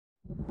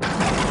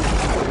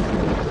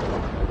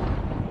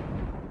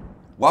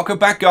Welcome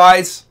back,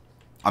 guys.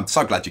 I'm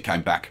so glad you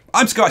came back.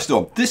 I'm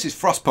Skystorm. This is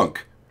Frostpunk.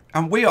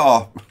 And we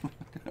are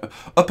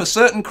up a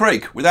certain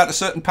creek without a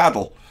certain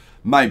paddle.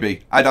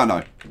 Maybe. I don't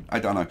know.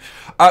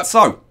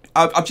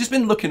 I've just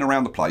been looking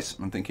around the place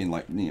and thinking,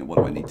 like, you know, what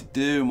do I need to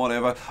do and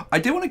whatever. I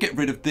do want to get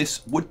rid of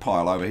this wood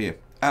pile over here.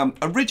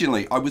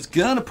 Originally, I was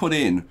going to put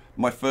in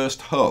my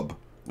first hub.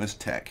 There's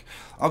tech.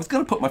 I was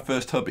going to put my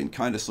first hub in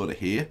kind of sort of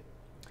here.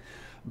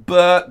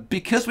 But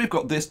because we've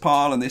got this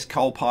pile and this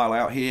coal pile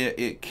out here,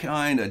 it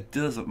kind of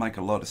doesn't make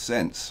a lot of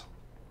sense.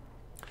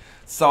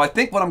 So I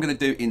think what I'm going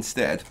to do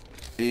instead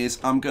is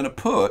I'm going to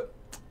put,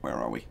 where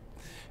are we?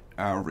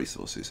 Our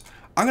resources.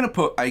 I'm going to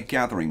put a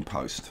gathering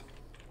post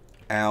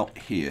out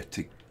here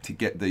to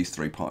get these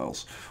three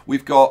piles.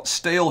 We've got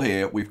steel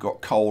here, we've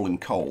got coal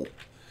and coal.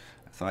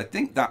 So I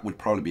think that would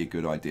probably be a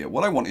good idea.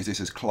 What I want is this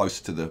as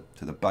close to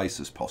the base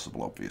as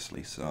possible,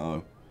 obviously.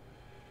 So,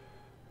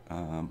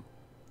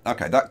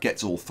 okay, that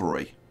gets all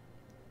three.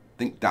 I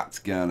think that's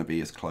going to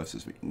be as close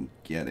as we can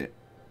get it.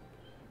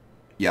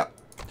 Yeah.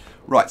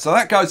 Right, so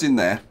that goes in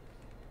there.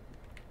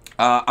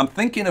 I'm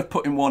thinking of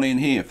putting one in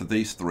here for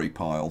these three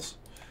piles.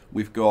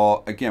 We've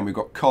got, again, we've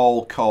got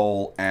coal,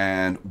 coal,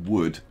 and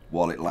wood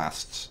while it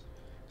lasts.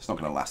 It's not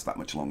going to last that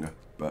much longer,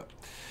 but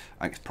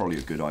I think it's probably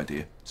a good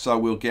idea. So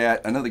we'll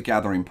get another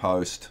gathering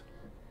post.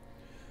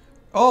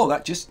 Oh,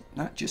 that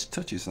just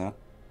touches that.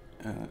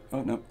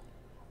 Oh, no.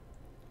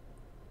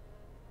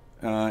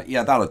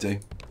 Yeah, that'll do.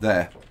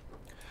 There.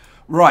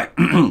 Right,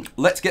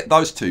 let's get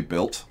those two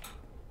built.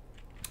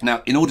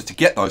 Now, in order to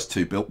get those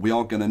two built, we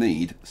are going to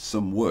need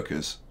some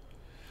workers.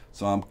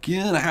 So I'm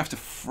going to have to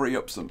free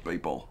up some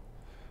people.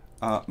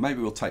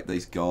 Maybe we'll take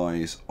these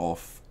guys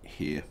off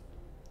here.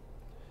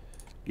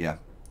 Yeah,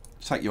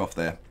 take you off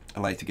there.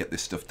 Allow you to get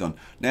this stuff done.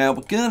 Now,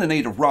 we're going to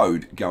need a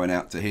road going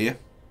out to here.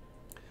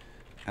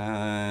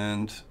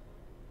 And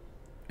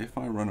if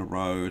I run a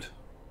road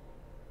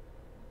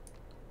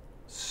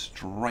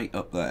straight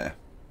up there,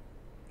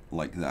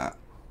 like that.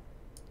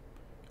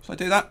 Should I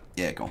do that?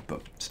 Yeah, go on,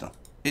 but it's done.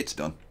 It's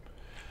done.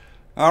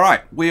 All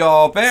right, we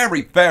are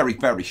very, very,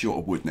 very short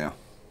of wood now.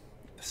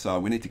 So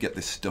we need to get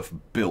this stuff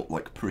built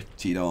like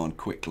pretty darn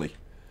quickly.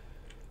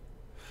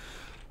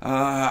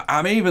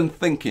 I'm even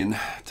thinking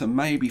to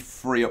maybe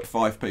free up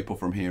 5 people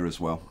from here as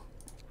well.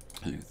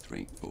 2,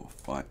 3, 4,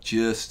 5.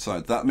 Just so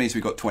that means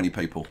we've got 20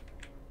 people.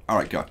 All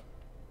right, go.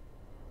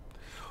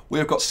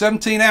 We've got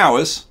 17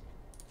 hours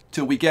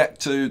till we get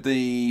to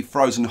the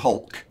frozen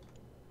Hulk.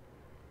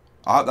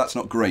 I hope that's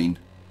not green.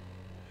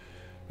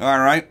 All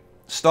right.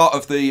 Start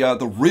of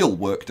the real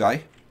work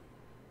day.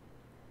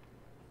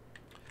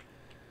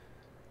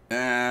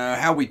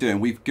 How are we doing?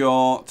 We've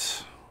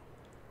got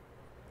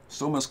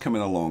summer's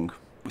coming along.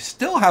 We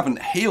still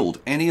haven't healed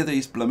any of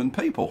these bloomin'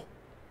 people.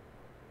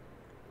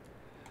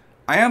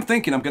 I am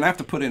thinking I'm going to have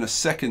to put in a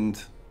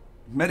second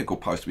medical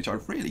post, which I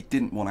really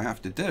didn't want to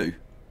have to do.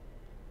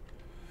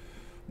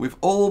 We've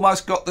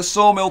almost got the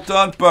sawmill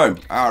done. Boom.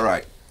 All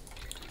right.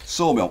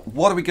 Sawmill.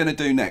 What are we going to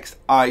do next?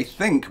 I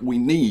think we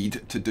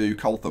need to do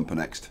Coal Thumper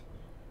next.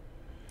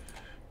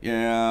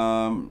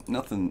 Yeah,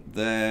 nothing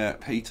there.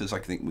 Heaters, I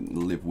think we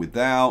can live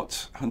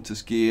without.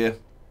 Hunter's gear.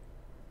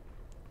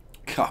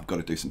 God, I've got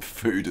to do some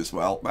food as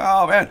well.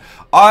 Oh, man.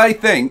 I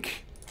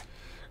think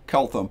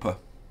Coal Thumper.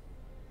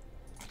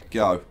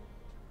 Go.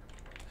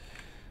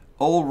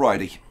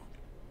 Alrighty.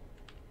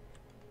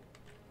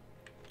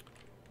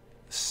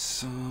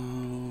 So,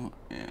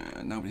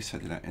 yeah, nobody's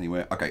headed out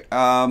anywhere. Okay,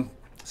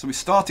 so we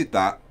started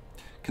that.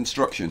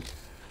 Construction.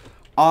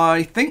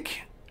 I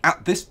think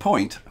at this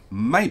point,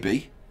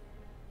 maybe...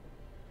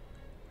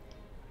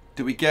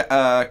 Do we get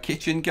a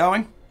kitchen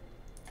going?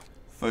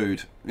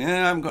 Food. Yeah,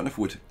 I haven't got enough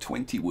wood.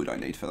 20 wood I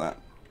need for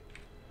that.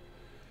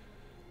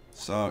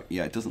 So,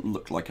 yeah, it doesn't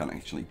look like I can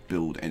actually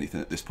build anything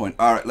at this point.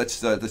 Alright,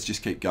 let's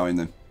just keep going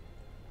then.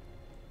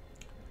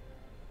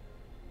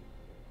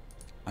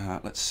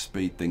 Let's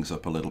speed things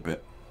up a little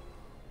bit.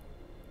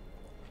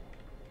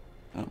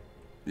 Oh,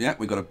 yeah,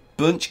 we've got a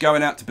bunch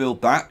going out to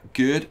build that.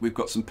 Good. We've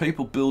got some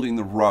people building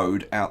the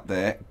road out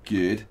there.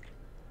 Good.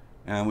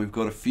 And we've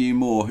got a few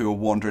more who are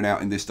wandering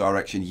out in this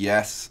direction.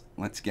 Yes,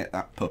 let's get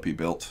that puppy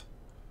built.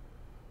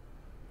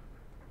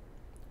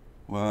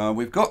 Well,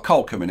 we've got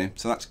coal coming in,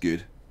 so that's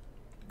good.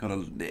 Got a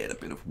little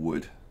bit of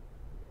wood.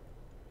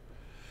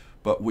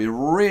 But we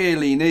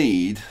really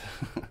need...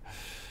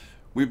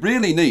 we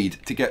really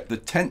need to get the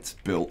tents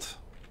built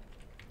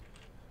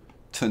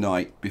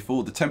tonight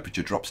before the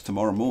temperature drops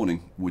tomorrow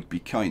morning. Would be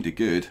kind of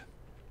good.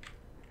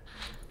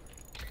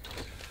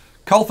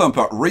 Coal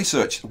Thumper,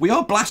 research. We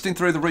are blasting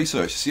through the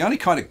research. It's the only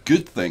kind of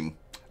good thing.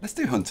 Let's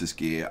do Hunter's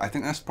gear. I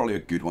think that's probably a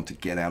good one to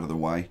get out of the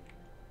way.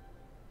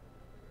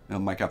 It'll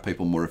make our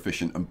people more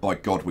efficient, and by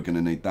God, we're going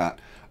to need that.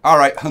 All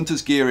right,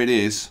 Hunter's gear it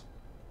is.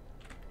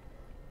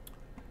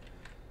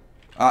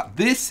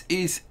 This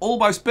is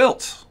almost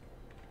built.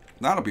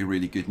 That'll be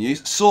really good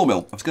news.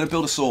 Sawmill. I was going to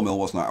build a sawmill,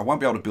 wasn't I? I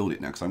won't be able to build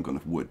it now because I haven't got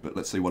enough wood, but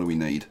let's see, what do we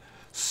need?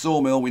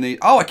 Sawmill, we need...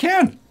 Oh, I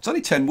can! It's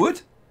only 10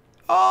 wood.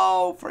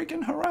 Oh,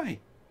 freaking hooray.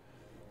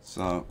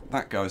 So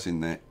that goes in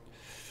there.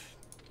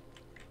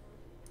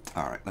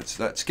 All right,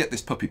 let's get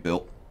this puppy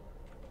built.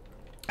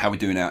 How are we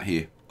doing out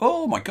here?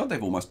 Oh my God,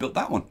 they've almost built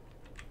that one.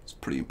 It's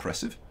pretty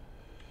impressive.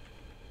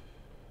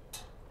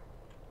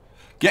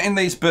 Getting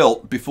these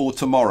built before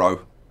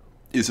tomorrow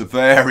is a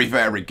very,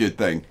 very good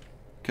thing.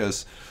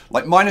 Because,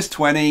 like, minus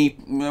 20,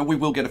 we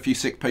will get a few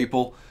sick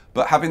people.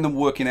 But having them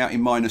working out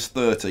in minus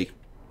 30,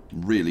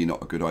 really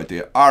not a good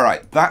idea. All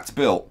right, that's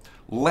built.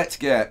 Let's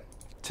get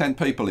 10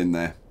 people in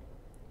there.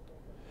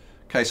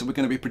 Okay, so we're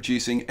going to be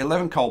producing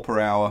 11 coal per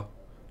hour,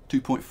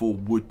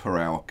 2.4 wood per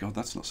hour. God,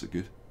 that's not so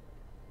good.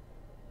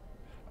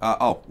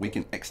 Oh, we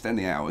can extend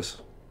the hours.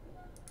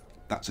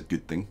 That's a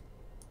good thing.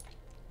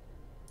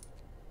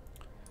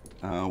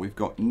 We've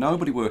got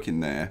nobody working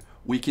there.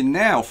 We can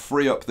now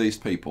free up these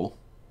people.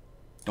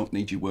 Don't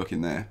need you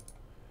working there.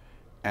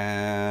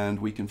 And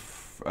we can...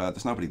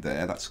 there's nobody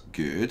there. That's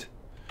good.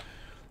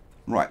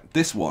 Right,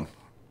 this one.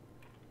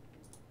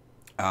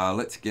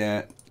 Let's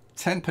get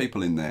 10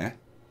 people in there.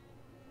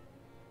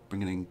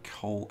 Bringing in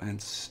coal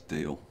and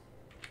steel.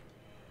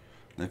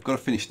 They've got to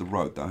finish the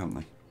road though, haven't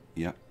they?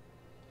 Yeah.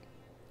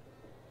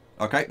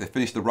 Okay, they've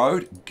finished the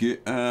road.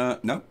 Good.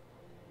 No.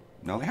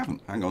 No, they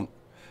haven't. Hang on.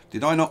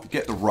 Did I not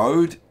get the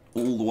road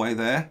all the way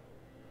there?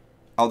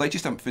 Oh, they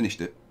just haven't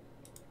finished it.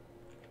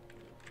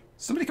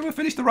 Somebody come and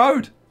finish the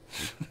road.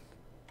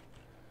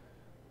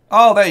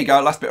 Oh, there you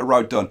go. Last bit of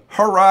road done.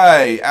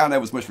 Hooray! And there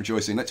was much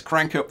rejoicing. Let's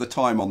crank up the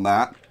time on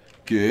that.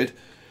 Good.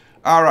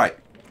 All right.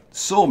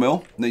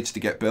 Sawmill needs to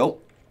get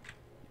built.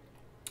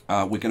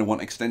 We're going to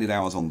want extended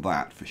hours on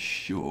that for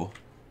sure.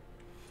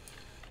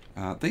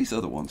 These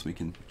other ones, we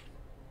can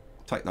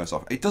take those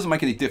off. It doesn't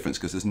make any difference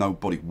because there's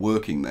nobody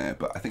working there,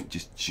 but I think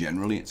just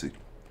generally it's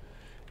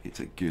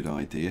a good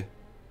idea.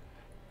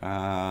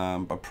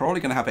 I'm probably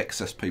going to have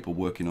excess people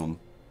working on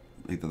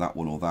either that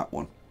one or that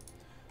one.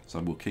 So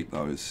we'll keep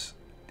those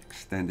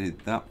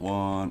extended. That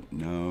one,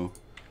 no.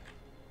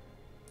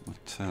 We'll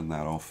turn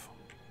that off.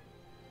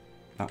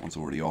 That one's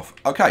already off.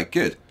 Okay,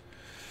 good.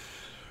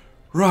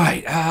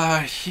 Right.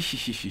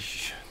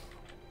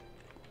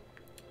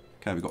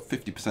 Okay, we've got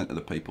 50% of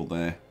the people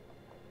there.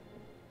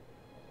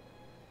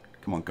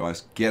 Come on,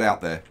 guys. Get out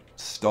there.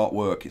 Start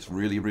work. It's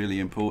really, really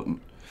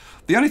important.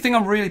 The only thing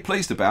I'm really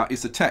pleased about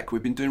is the tech.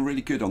 We've been doing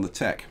really good on the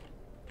tech.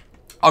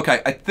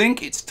 Okay, I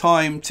think it's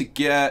time to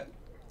get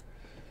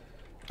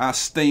our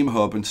Steam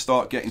Hub and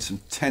start getting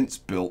some tents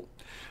built.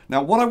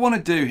 Now, what I want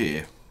to do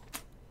here,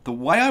 the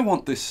way I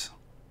want this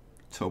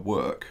to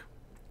work,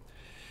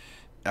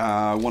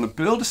 I want to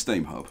build a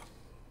Steam Hub.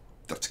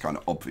 That's kind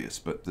of obvious,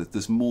 but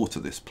there's more to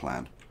this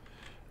plan.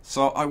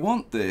 So I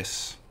want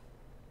this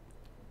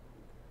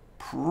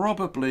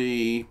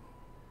probably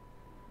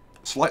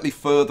slightly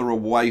further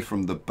away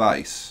from the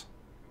base,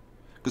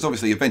 because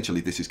obviously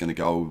eventually this is going to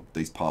go,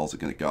 these piles are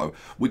going to go.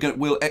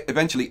 We'll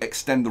eventually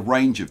extend the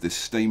range of this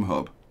Steam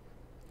Hub.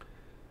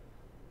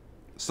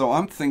 So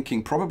I'm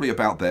thinking probably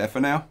about there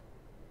for now.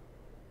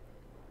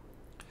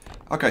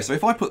 Okay, so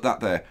if I put that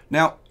there.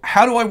 Now,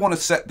 how do I want to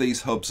set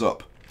these hubs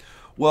up?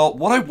 Well,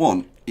 what I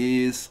want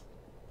is,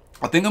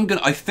 I think I'm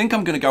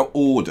gonna go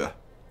order.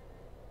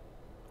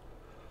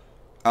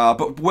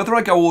 But whether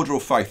I go order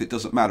or faith, it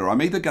doesn't matter.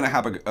 I'm either going to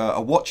have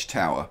a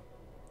watchtower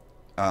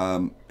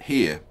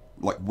here,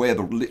 like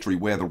literally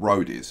where the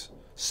road is,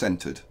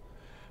 centered,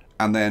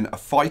 and then a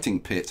fighting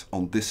pit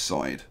on this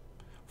side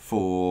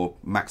for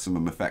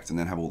maximum effect, and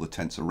then have all the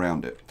tents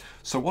around it.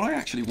 So what I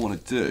actually want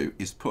to do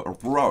is put a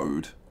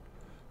road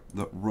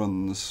that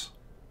runs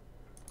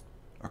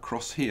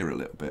across here a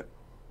little bit,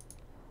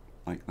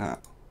 like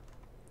that.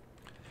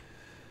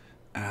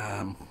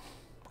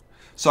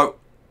 So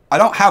I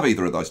don't have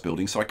either of those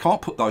buildings, so I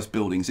can't put those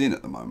buildings in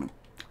at the moment.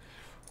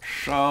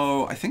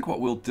 So I think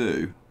what we'll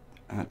do,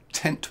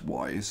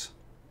 tent-wise,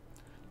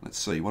 let's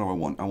see, what do I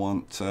want? I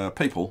want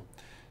people.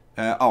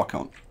 Oh, I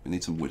can't. We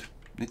need some wood.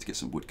 We need to get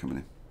some wood coming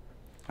in.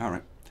 All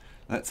right,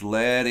 let's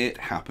let it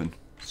happen.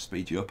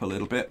 Speed you up a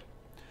little bit.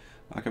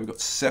 Okay, we've got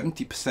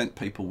 70%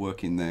 people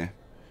working there.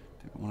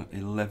 We want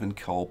 11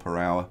 coal per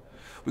hour.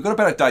 We've got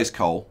about a day's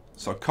coal,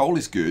 so coal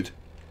is good.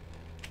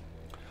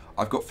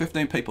 I've got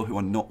 15 people who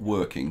are not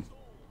working.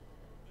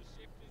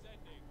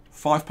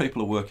 5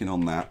 people are working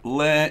on that.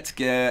 Let's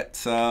get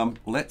some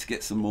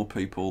more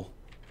people.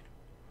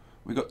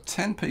 We've got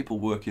 10 people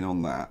working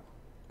on that.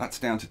 That's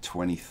down to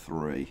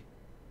 23.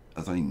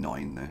 There's only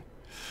 9 there.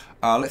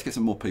 Let's get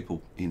some more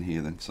people in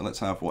here then. So let's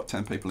have, what,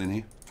 10 people in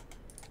here?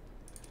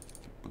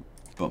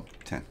 Boom,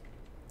 10.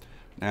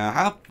 Now,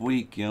 have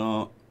we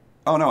got...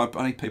 Oh, no,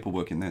 I need people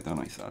working there, don't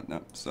I? So,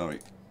 no, sorry.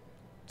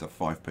 So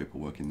 5 people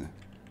working there.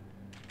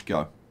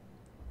 Go.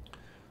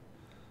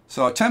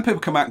 So 10 people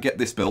come out and get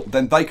this built,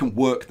 then they can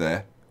work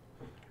there.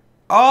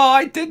 Oh,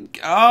 I did...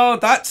 Oh,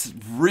 that's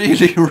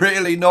really,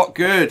 really not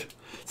good.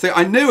 See,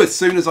 I knew as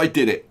soon as I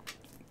did it.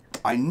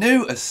 I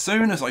knew as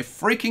soon as I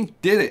freaking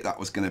did it, that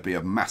was going to be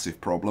a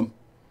massive problem.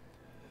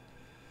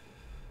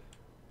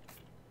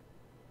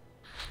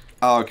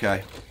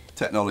 Okay.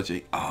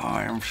 Technology.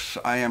 Oh,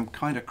 I am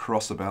kind of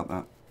cross about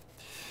that.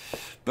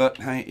 But,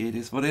 hey, it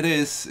is what it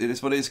is. It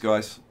is what it is,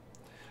 guys.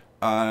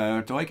 Do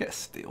I get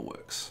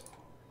steelworks?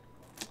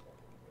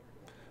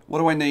 What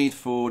do I need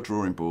for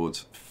drawing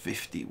boards?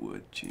 50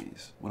 wood,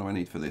 jeez. What do I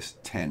need for this?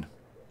 10.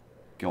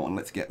 Go on,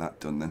 let's get that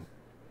done then.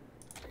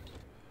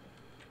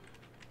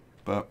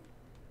 But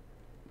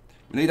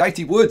we need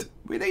 80 wood.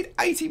 We need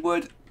 80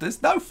 wood.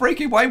 There's no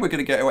freaking way we're going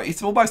to get away.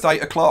 It's almost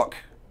 8 o'clock.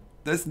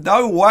 There's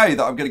no way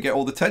that I'm going to get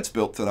all the tents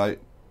built tonight.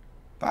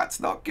 That's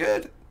not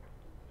good.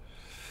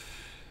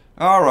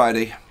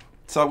 Alrighty.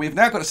 So we've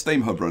now got a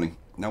steam hub running.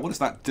 Now what does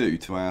that do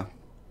to our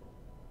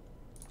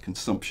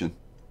consumption?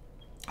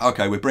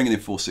 Okay, we're bringing in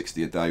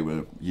 460 a day.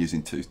 We're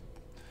using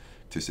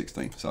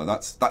 216. So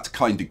that's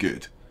kind of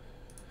good.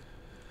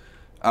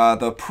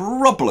 The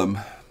problem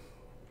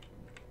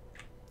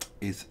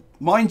is,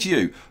 mind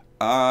you,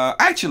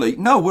 actually,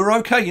 no, we're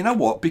okay. You know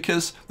what?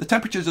 Because the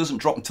temperature doesn't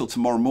drop until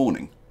tomorrow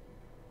morning.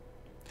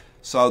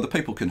 So the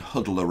people can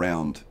huddle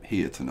around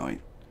here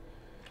tonight.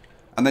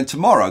 And then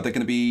tomorrow they're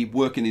going to be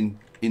working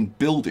in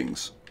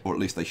buildings, or at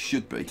least they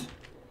should be.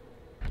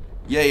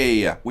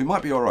 Yeah. We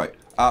might be all right.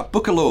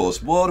 Book of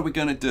Laws. What are we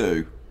going to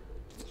do?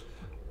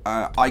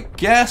 I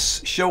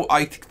guess,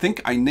 I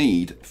think I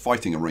need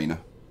fighting arena.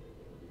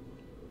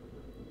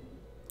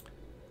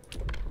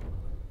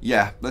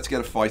 Yeah, let's get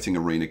a fighting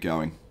arena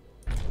going.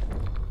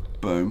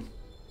 Boom.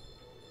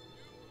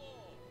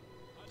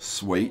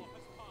 Sweet.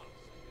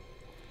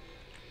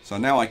 So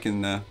now I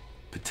can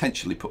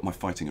potentially put my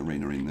fighting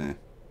arena in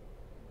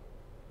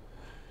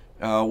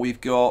there.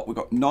 We've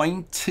got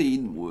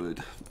 19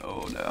 wood.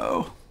 Oh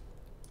no.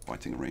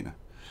 Fighting arena.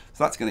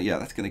 So that's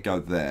gonna go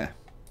there.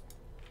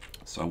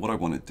 So what I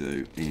want to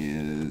do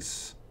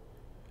is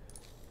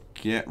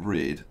get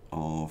rid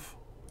of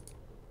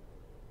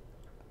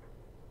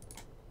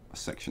a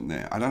section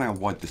there. I don't know how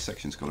wide this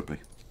section's got to be.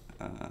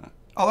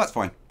 Oh, that's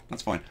fine.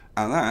 That's fine.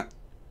 And that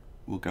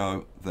will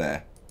go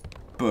there.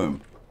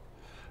 Boom.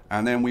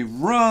 And then we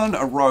run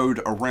a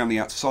road around the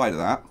outside of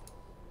that.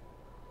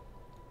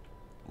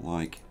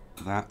 Like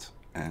that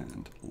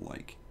and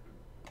like...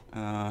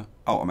 oh,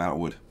 I'm out of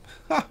wood.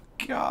 Oh,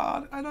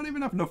 God. I don't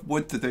even have enough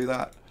wood to do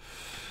that.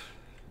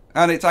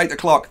 And it's 8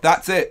 o'clock.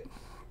 That's it.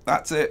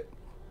 That's it.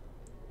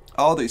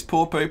 Oh, these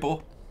poor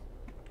people.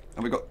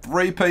 And we've got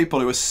 3 people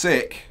who are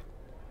sick.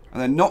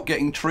 And they're not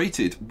getting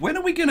treated. When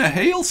are we going to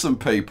heal some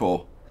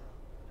people?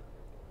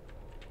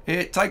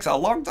 It takes a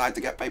long time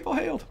to get people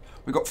healed.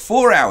 We've got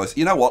 4 hours.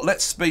 You know what?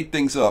 Let's speed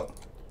things up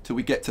till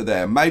we get to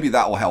there. Maybe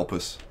that will help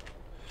us.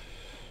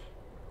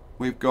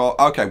 We've got...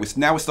 Okay,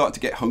 now we're starting to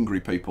get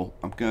hungry people.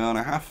 I'm going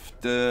to have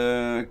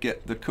to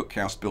get the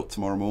cookhouse built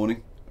tomorrow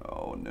morning.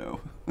 Oh,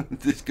 no.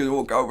 This could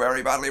all go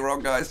very badly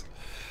wrong, guys.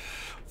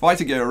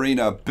 Fighting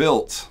arena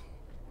built.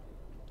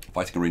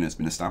 Fighting arena has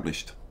been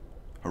established.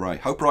 Hooray.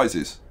 Hope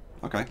rises.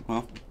 Okay,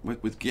 well, we're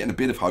getting a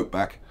bit of hope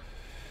back.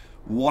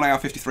 1 hour,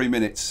 53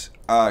 minutes.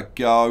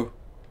 Go.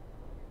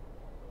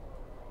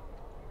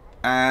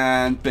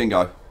 And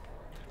bingo.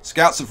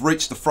 Scouts have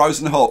reached the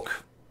frozen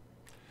hook.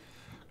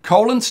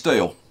 Coal and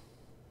steel.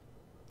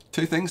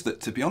 2 things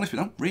that, to be honest, we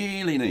don't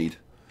really need.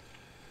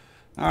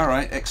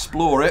 Alright,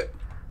 explore it.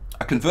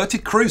 A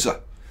converted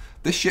cruiser.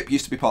 This ship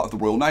used to be part of the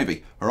Royal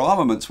Navy. Her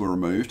armaments were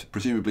removed,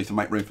 presumably to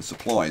make room for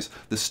supplies.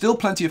 There's still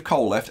plenty of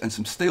coal left and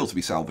some steel to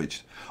be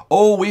salvaged.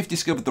 Oh, we've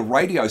discovered the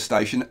radio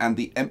station and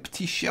the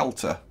empty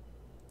shelter.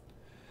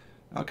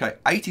 Okay,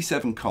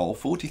 87 coal,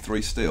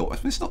 43 steel. I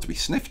mean, it's not to be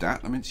sniffed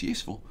at. I mean, it's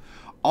useful.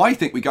 I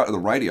think we go to the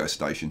radio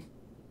station.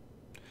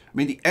 I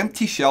mean, the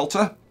empty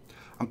shelter,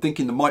 I'm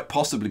thinking there might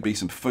possibly be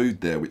some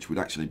food there, which would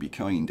actually be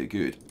kind of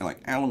good.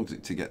 Like, how long is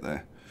it to get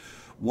there?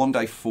 1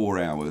 day, 4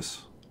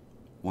 hours.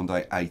 1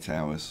 day, 8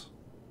 hours.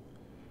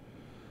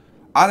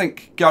 I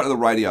think go to the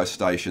radio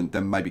station,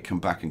 then maybe come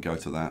back and go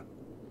to that.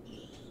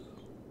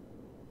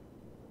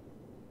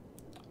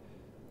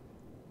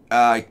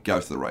 Go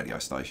to the radio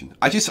station.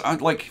 I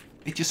like,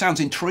 it just sounds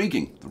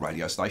intriguing, the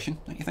radio station,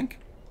 don't you think?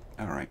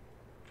 All right.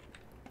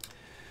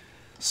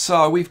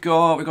 So we've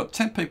got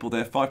 10 people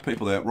there, 5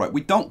 people there. Right,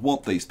 we don't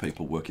want these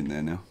people working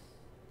there now,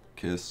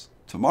 because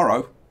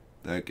tomorrow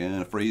they're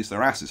gonna freeze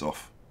their asses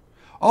off.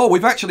 Oh,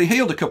 we've actually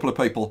healed a couple of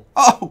people.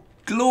 Oh,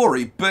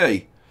 glory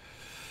be.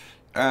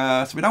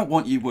 So we don't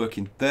want you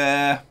working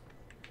there.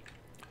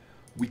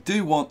 We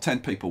do want 10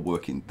 people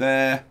working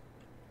there.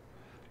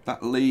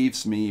 That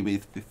leaves me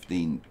with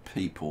 15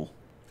 people.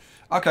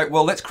 Okay,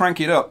 well, let's crank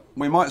it up.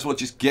 We might as well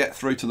just get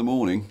through to the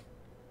morning.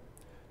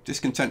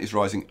 Discontent is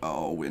rising.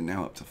 Oh, we're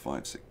now up to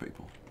 5 sick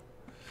people.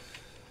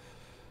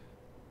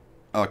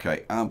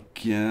 Okay, I'm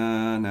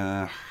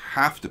gonna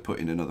have to put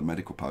in another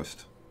medical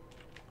post.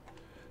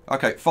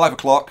 Okay, 5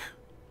 o'clock.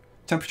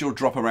 Temperature will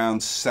drop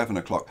around 7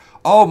 o'clock.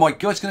 Oh my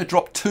God, it's going to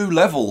drop 2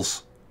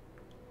 levels.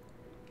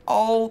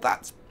 Oh,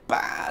 that's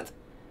bad.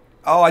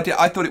 Oh, I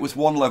thought it was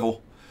 1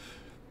 level.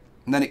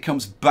 And then it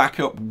comes back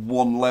up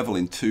 1 level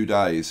in 2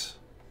 days.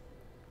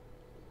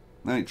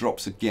 Then it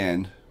drops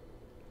again.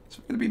 It's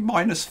going to be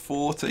minus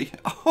 40.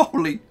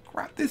 Holy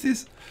crap, this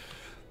is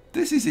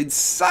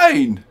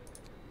insane.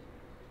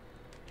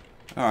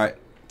 All right,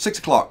 6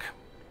 o'clock.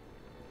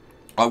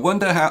 I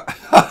wonder how...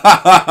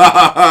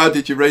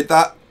 Did you read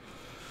that?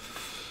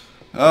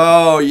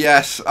 Oh,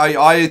 yes.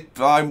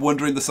 I'm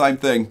wondering the same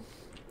thing.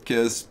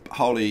 Because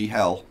holy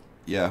hell,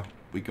 yeah,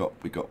 we got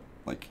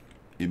like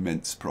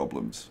immense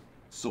problems.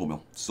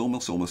 Sawmill,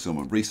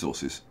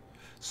 resources.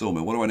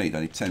 Sawmill, what do I need?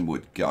 I need 10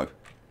 wood. Go.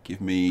 Give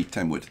me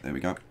 10 wood. There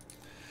we go.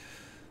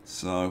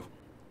 So,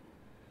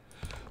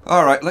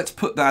 all right, let's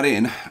put that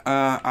in.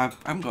 I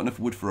haven't got enough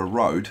wood for a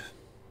road.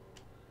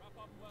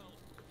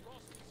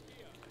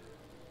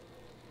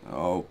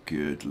 Oh,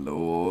 good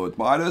lord.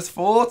 Minus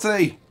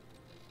 40.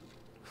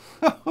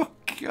 Oh,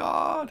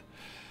 God.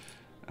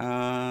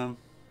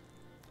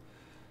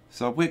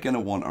 So we're going to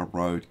want a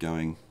road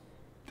going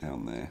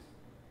down there.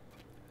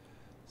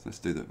 So let's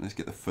do that. Let's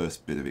get the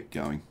first bit of it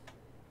going.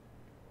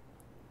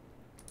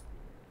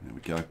 There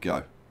we go.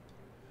 Go.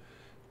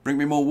 Bring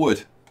me more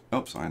wood.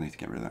 Oops, I need to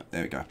get rid of that.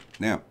 There we go.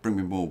 Now, bring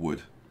me more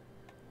wood.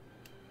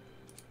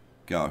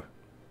 Go.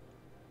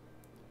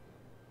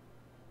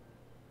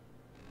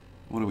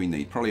 What do we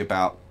need? Probably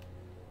about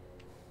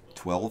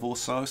 12 or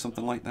so,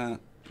 something like that.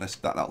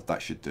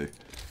 That should do.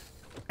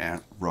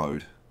 And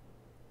road.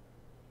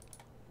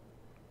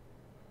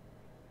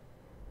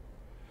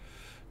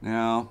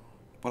 Now,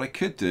 what I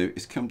could do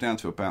is come down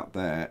to about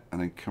there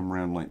and then come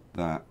around like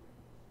that.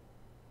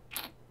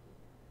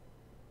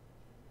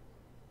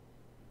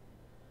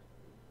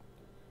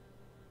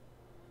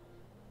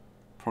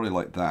 Probably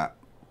like that.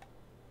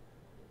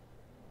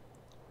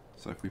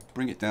 So if we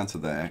bring it down to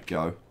there,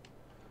 go.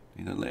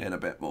 Need a little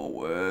bit more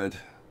wood.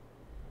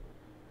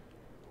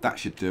 That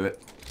should do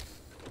it.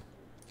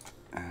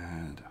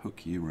 And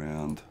hook you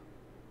round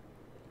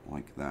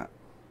like that.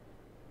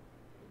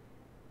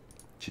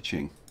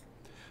 Cha-ching.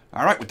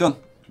 All right, we're done.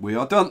 We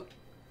are done.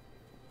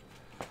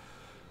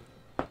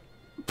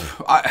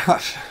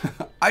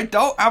 I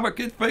don't have a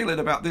good feeling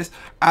about this.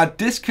 Our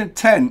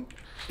discontent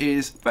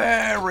is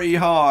very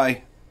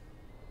high.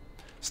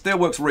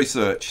 Steelworks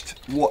researched.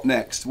 What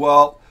next?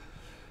 Well,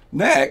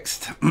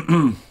 next...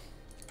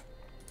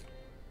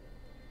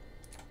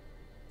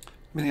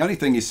 I mean, the only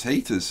thing is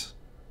heaters.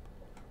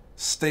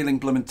 Stealing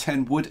bloomin'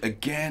 10 wood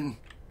again.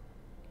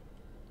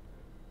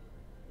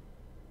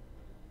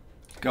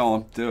 Go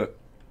on, do it.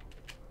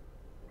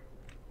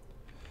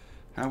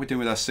 How are we doing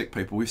with our sick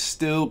people? We've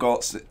still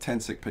got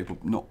 10 sick people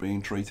not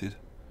being treated.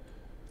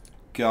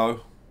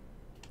 Go.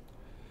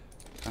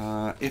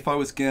 If I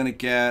was going to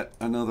get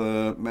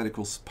another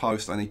medical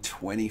post, I need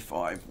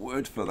 25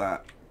 wood for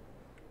that.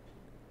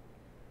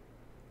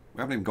 We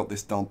haven't even got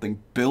this darn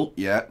thing built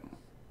yet.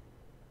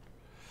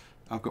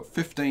 I've got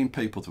 15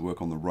 people to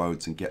work on the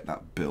roads and get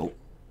that built.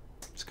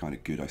 It's kind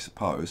of good, I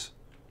suppose.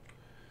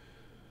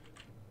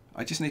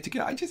 I just need to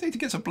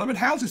get some blooming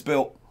houses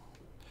built.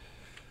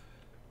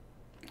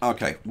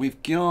 Okay,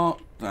 we've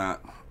got that.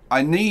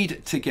 I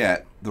need to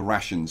get the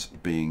rations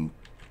being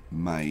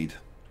made.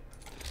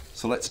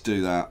 So let's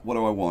do that. What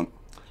do I want?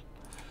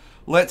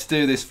 Let's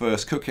do this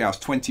first. Cookhouse,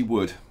 20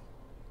 wood.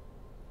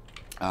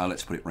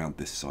 Let's put it round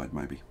this side,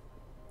 maybe.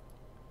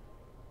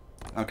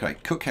 Okay,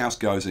 cookhouse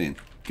goes in.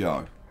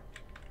 Go.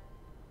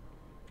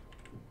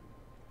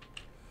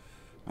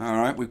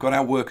 Alright, we've got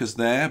our workers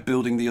there,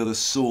 building the other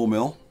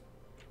sawmill.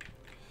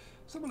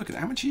 Let's have a look at it.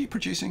 How much are you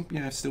producing?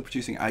 Yeah, still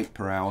producing 8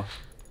 per hour.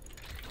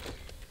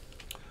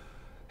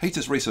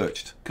 Heaters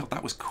researched. God,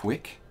 that was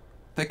quick.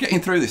 They're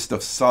getting through this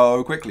stuff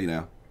so quickly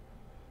now.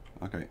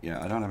 Okay,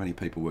 yeah, I don't have any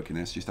people working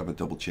there, so just have a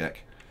double check.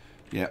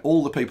 Yeah,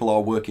 all the people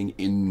are working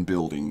in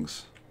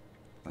buildings.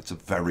 That's a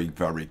very,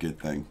 very good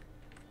thing.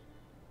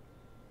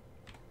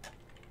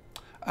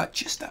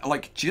 Just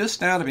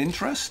out of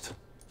interest.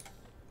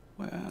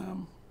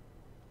 Well,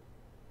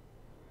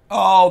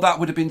 oh, that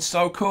would have been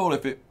so cool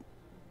if it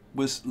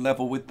was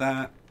level with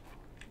that.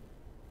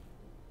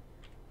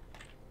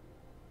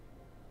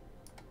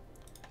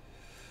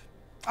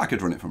 I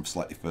could run it from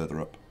slightly further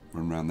up,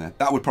 run around there.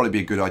 That would probably be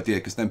a good idea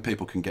because then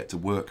people can get to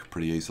work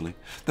pretty easily.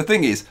 The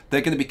thing is,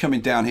 they're going to be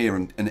coming down here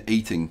and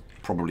eating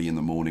probably in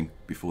the morning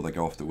before they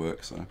go off to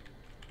work. So,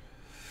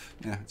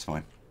 yeah, it's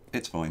fine.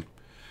 It's fine.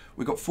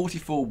 We've got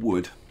 44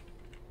 wood.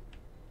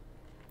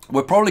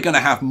 We're probably going to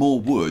have more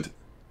wood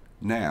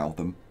now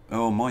than...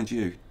 Oh, mind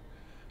you.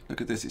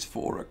 Look at this. It's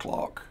 4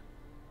 o'clock.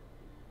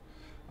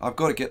 I've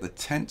got to get the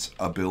tents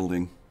a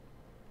building.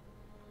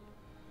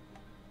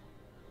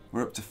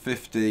 We're up to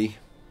 50.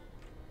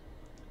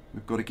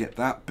 We've got to get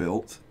that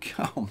built.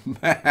 Oh,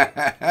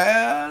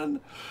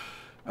 man.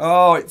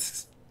 Oh,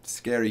 it's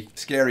scary.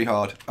 Scary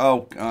hard.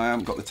 Oh, I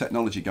haven't got the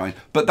technology going.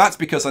 But that's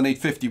because I need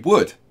 50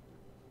 wood.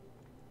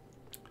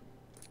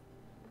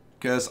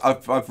 Because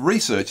I've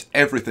researched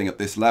everything at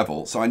this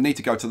level. So I need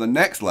to go to the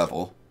next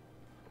level.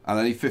 And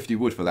I need 50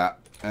 wood for that.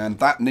 And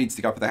that needs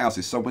to go for the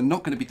houses. So we're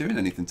not going to be doing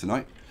anything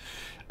tonight.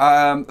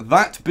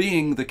 That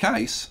being the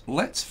case,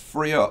 let's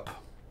free up.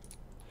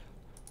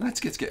 Let's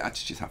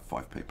just have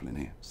 5 people in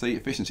here. See,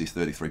 efficiency is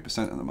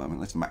 33% at the moment.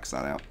 Let's max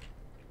that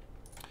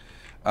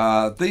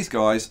out. These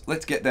guys,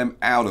 let's get them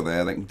out of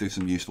there. They can do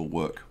some useful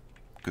work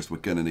because we're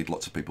going to need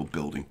lots of people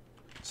building.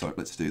 So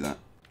let's do that.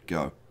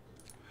 Go.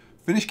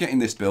 Finish getting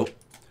this built.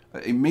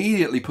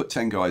 Immediately put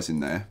 10 guys in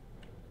there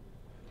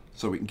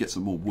so we can get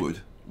some more wood.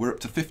 We're up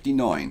to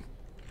 59.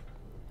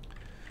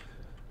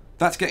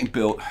 That's getting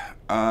built.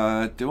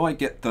 Do I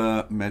get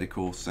the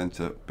medical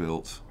center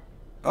built?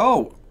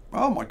 Oh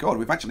my God,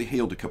 we've actually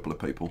healed a couple of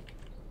people.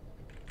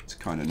 It's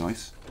kind of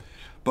nice.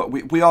 But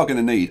we are going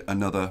to need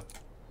another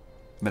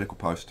medical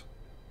post.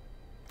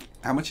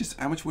 How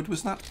much wood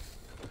was that?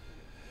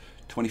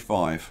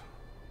 25.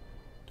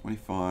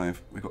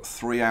 25. We've got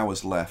 3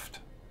 hours left.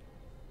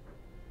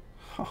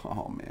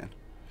 Oh man.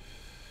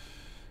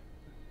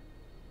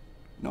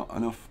 Not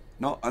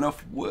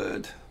enough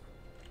wood.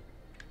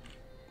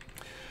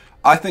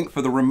 I think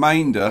for the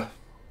remainder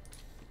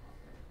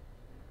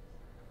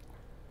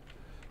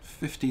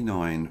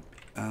 59.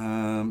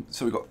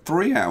 So we've got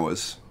 3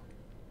 hours.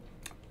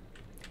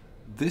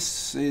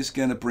 This is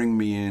going to bring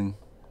me in.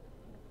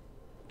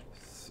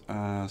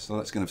 So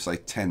that's going to say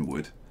 10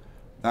 wood.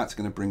 That's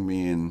going to bring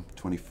me in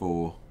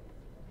 24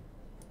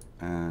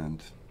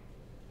 and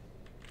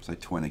say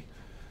 20.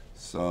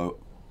 So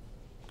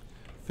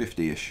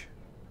 50-ish.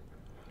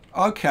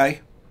 Okay.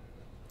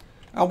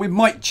 And we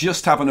might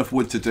just have enough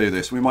wood to do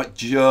this. We might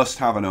just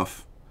have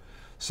enough.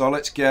 So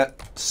let's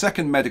get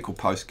second medical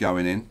post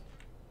going in.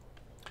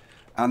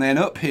 And then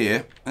up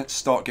here, let's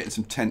start getting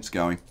some tents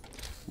going.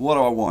 What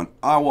do I want?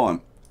 I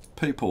want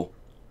people,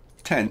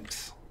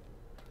 tents.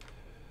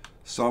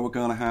 So we're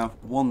going to have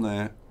one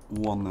there,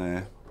 one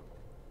there.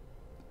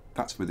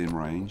 That's within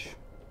range.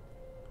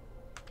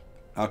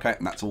 Okay,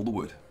 and that's all the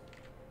wood.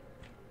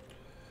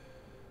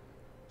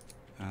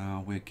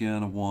 We're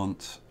going to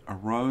want a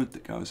road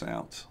that goes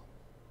out.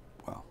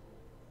 Well,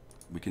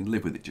 we can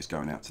live with it just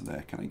going out to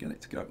there. Can I get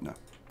it to go? No.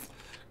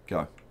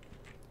 Go.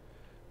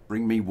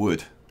 Bring me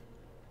wood.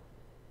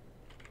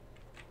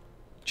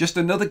 Just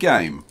another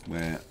game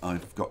where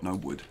I've got no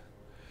wood.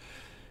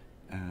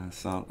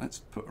 So let's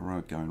put a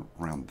road going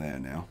around there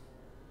now.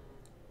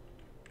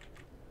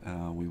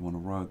 We want a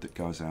road that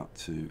goes out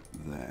to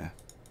there.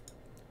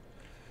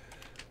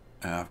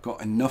 I've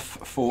got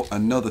enough for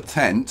another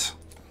tent.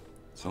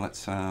 So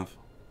let's have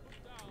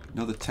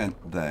another tent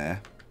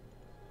there.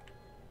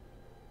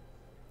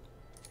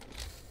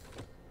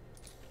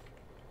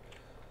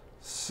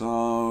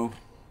 So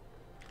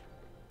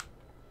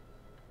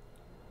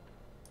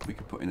we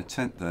can put in a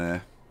tent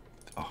there.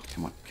 Oh,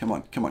 come on, come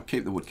on, come on.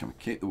 Keep the wood coming.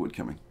 Keep the wood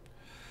coming.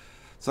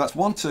 So that's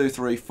 1, 2,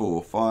 3,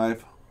 4,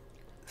 5,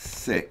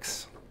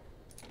 6.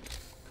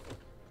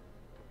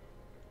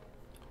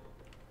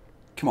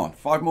 Come on,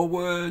 5 more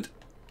wood.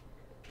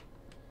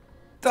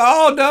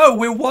 Oh no,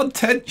 we're 1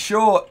 tent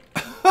short.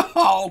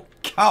 Oh,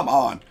 come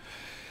on.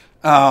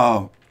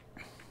 Oh.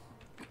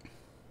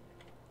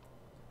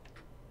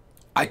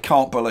 I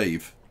can't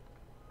believe.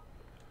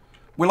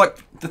 We're like,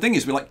 the thing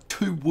is, we're like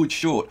 2 wood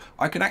short.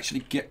 I can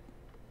actually get...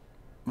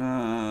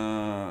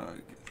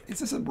 is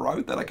this a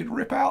road that I could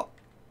rip out?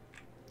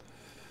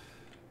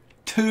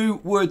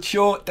 2 wood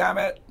short, damn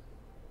it.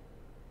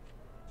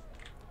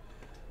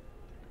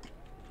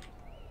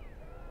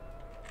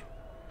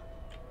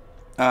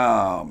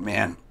 Oh,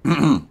 man.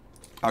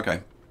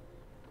 Okay.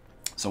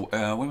 So,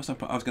 where was I?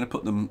 I was going to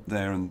put them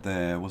there and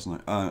there,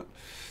 wasn't I?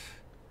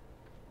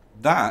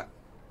 That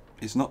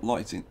is not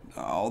lighting.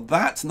 Oh,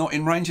 that's not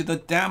in range of the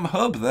damn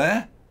hub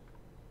there.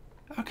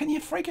 How can you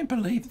freaking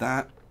believe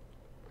that?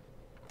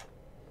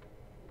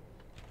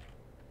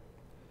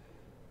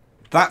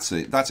 That's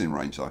it. That's in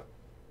range, though.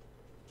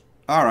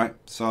 Alright,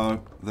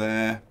 so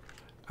there.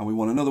 And we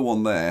want another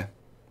one there.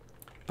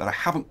 But I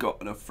haven't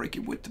got enough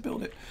freaking wood to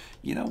build it.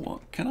 You know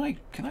what? Can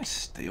I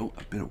steal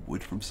a bit of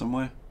wood from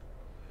somewhere?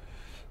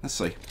 Let's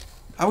see.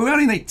 Oh, we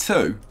only need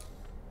 2.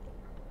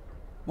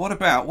 What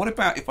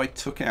about if I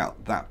took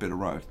out that bit of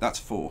road? That's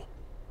 4.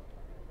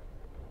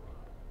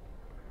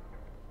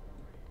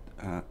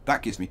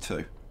 That gives me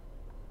 2.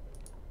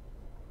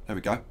 There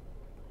we go.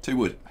 2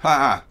 wood.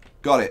 Ha!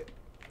 Got it.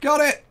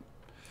 Got it!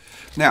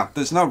 Now,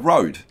 there's no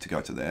road to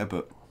go to there,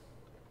 but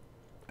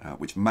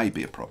which may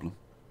be a problem.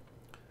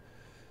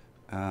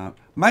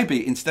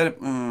 Maybe instead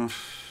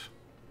of...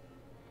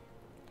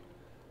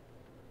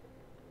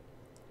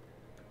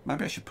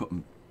 maybe I should put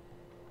them...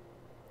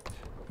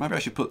 Maybe I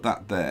should put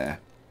that there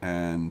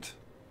and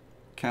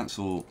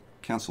cancel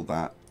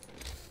that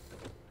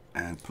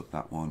and put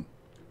that one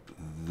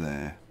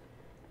there.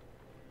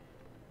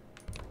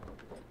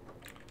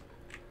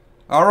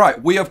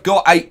 Alright, we have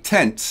got 8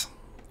 tents.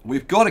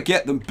 We've got to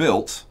get them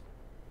built.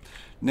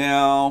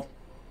 Now,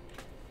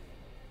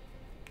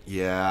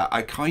 yeah,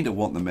 I kind of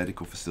want the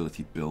medical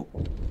facility built.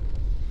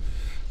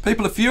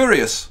 People are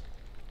furious.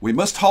 We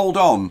must hold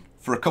on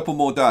for a couple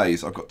more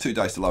days. I've got 2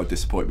 days to load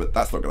this point, but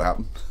that's not going to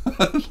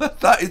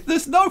happen.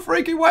 There's no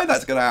freaking way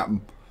that's going to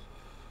happen.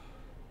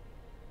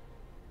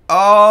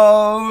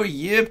 Oh,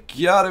 you've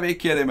got to be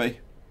kidding me.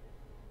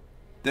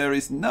 There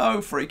is no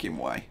freaking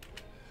way.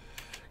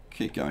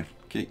 Keep going.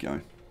 Keep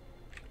going.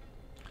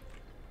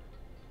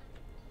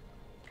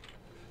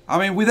 I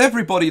mean, with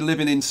everybody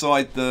living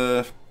inside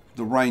the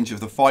range of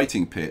the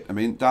fighting pit, I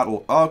mean,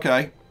 that'll...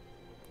 Okay.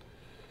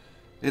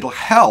 It'll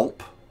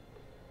help.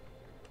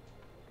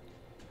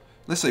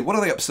 Let's see, what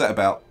are they upset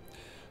about?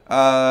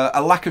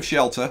 A lack of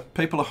shelter.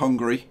 People are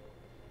hungry.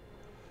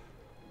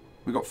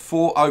 We've got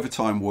 4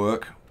 overtime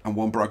work. and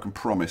one broken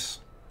promise.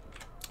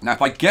 Now,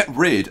 if I get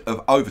rid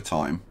of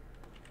overtime,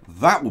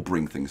 that will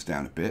bring things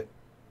down a bit.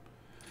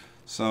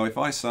 So if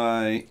I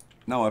say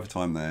no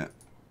overtime there,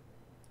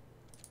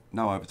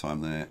 no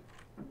overtime there,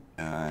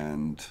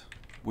 and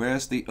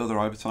where's the other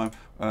overtime?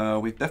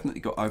 We've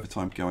definitely got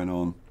overtime going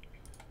on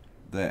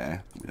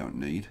there that we don't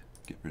need.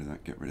 Get rid of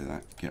that, get rid of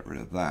that, get rid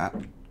of that.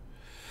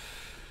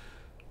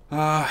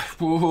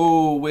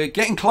 We're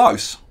getting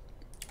close.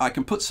 I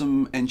can put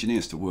some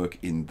engineers to work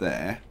in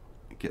there,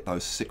 get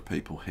those sick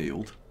people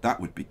healed.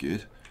 That would be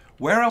good.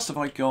 Where else have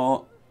I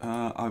got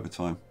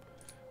overtime?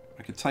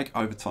 I could take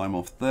overtime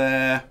off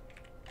there.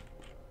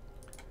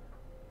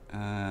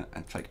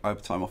 And take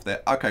overtime off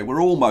there. Okay,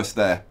 we're almost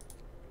there.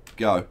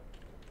 Go.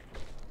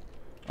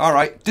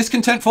 Alright,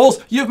 discontent falls.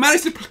 You've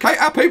managed to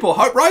placate our people.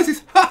 Hope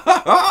rises. Ha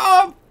ha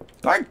ha!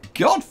 Thank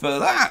God for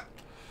that.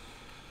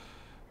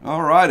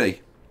 Alrighty.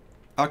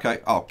 Okay,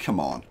 oh, come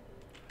on.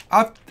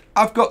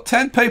 I've got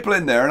 10 people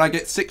in there and I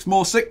get 6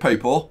 more sick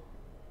people.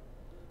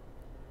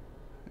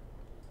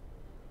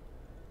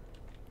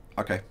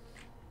 Okay.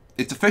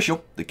 It's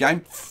official. The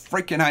game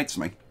freaking hates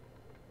me.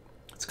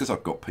 It's because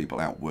I've got people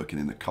out working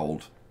in the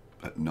cold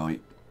at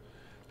night.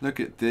 Look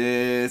at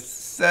this.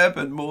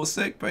 7 more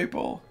sick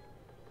people.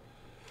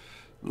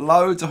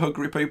 Loads of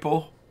hungry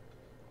people.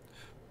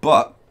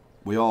 But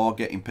we are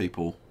getting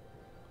people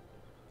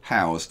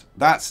housed.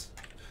 That's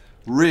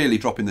really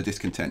dropping the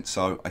discontent.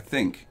 So I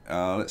think,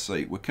 let's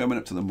see, we're coming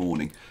up to the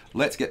morning.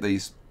 Let's get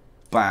these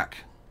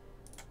back.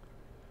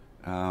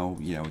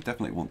 Yeah, we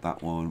definitely want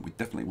that one. We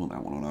definitely want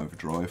that one on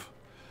overdrive.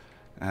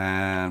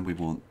 And we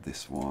want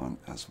this one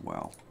as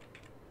well.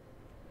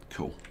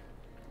 Cool.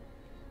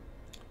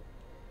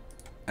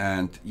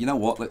 And you know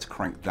what? Let's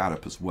crank that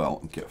up as well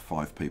and get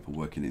 5 people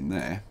working in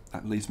there.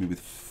 That leaves me with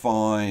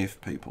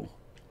 5 people.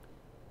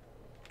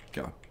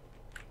 Go.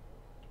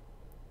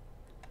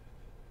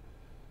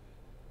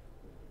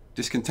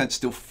 Discontent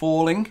still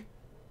falling.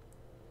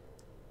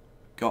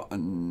 Got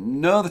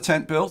another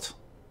tent built.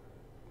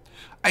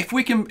 If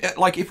we can,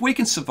 if we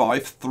can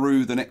survive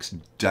through the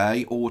next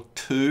day or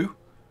 2,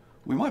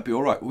 we might be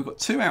all right. We've got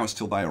 2 hours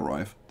till they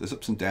arrive. There's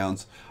ups and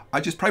downs.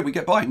 I just pray we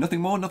get by. Nothing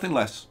more, nothing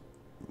less.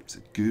 It's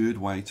a good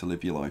way to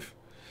live your life.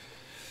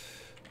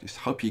 Just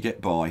hope you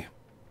get by.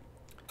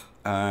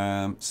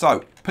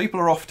 So, people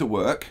are off to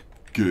work.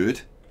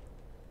 Good.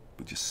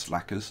 But just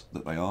slackers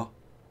that they are.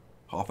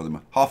 Half of them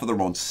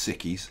are on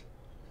sickies.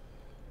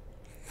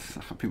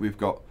 I think we've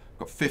got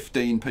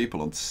 15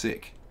 people on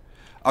sick.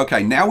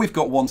 Okay, now we've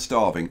got 1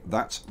 starving.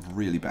 That's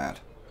really bad.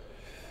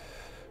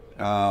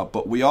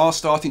 But we are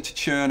starting to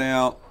churn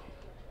out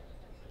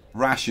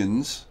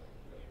rations,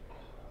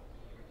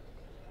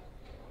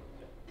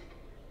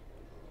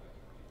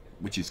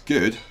 which is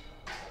good.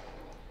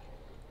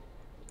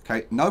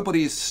 Okay,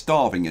 nobody is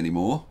starving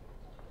anymore.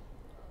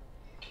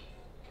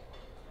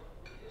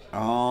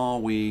 Are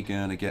we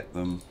going to get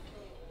them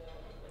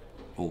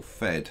all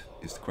fed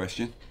is the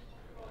question.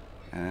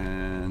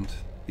 And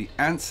the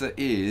answer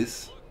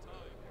is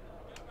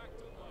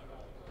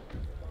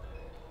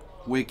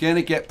we're going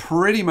to get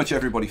pretty much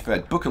everybody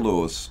fed. Book of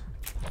Laws.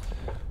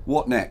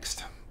 What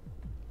next?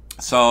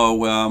 So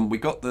we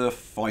got the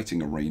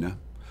fighting arena.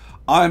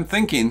 I'm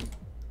thinking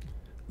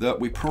that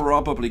we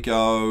probably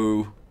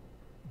go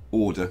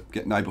order,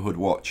 get neighborhood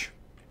watch.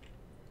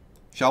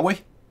 Shall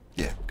we?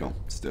 Yeah, go on,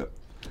 let's do it.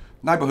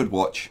 Neighborhood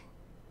watch.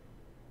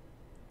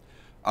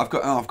 I've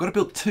got to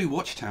build 2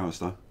 watchtowers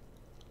though.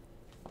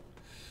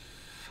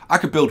 I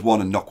could build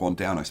 1 and knock 1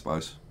 down, I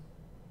suppose.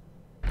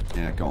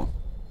 Yeah, go on.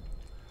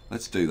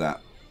 Let's do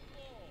that.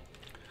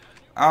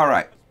 All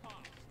right.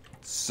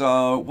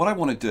 So what I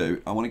want to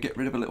do, I want to get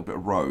rid of a little bit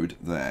of road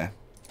there.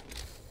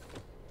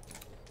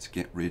 Let's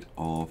get rid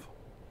of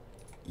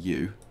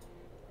you.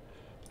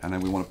 And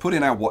then we want to put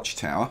in our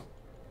watchtower.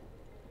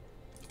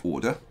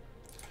 Order.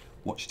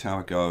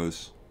 Watchtower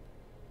goes.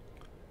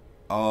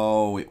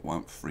 Oh, it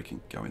won't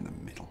freaking go in the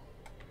middle.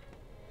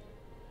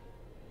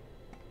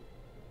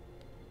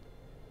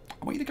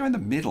 I want you to go in the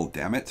middle,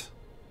 damn it.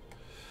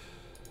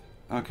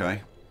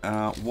 Okay.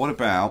 What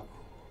about...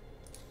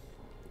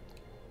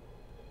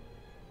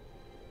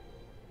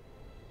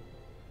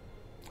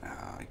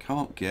 I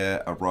can't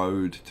get a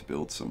road to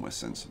build somewhere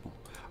sensible.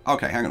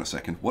 Okay, hang on a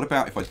second. What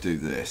about if I do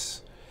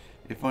this?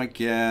 If I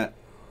get...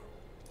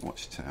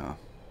 Watchtower.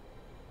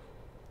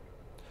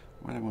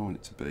 Where do I want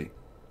it to be?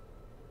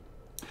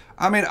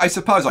 I mean, I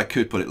suppose I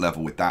could put it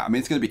level with that. I mean,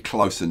 it's going to be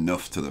close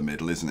enough to the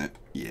middle, isn't it?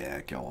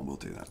 Yeah, go on, we'll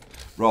do that.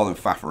 Rather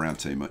than faff around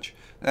too much.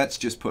 Let's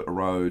just put a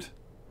road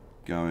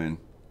going...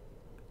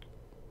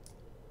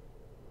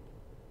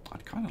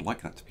 I'd kind of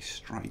like that to be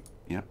straight,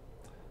 yeah.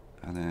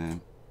 And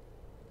then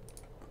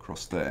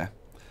across there.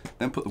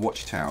 Then put the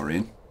watchtower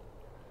in.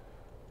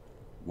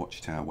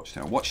 Watchtower,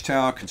 watchtower,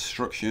 watchtower,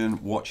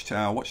 construction,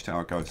 watchtower,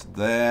 watchtower goes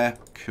there.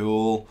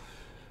 Cool.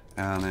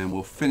 And then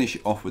we'll finish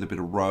it off with a bit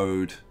of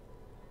road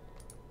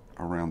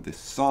around this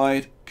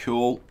side.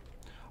 Cool.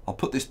 I'll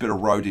put this bit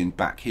of road in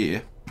back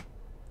here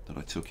that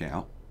I took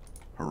out.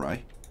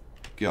 Hooray.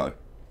 Go.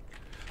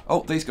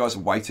 Oh, these guys are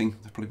waiting.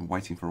 They've probably been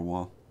waiting for a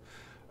while.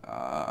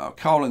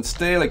 Coal and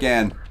steel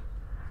again.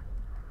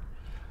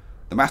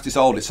 The mast is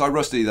old. It's so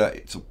rusty that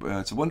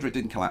it's a wonder it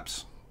didn't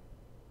collapse.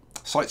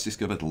 Sites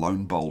discovered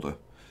lone boulder.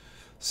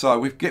 So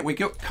we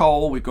got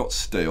coal, we've got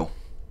steel.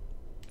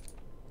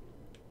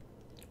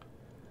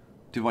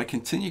 Do I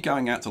continue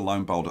going out to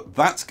Lone Boulder?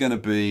 That's going to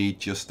be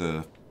just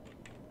a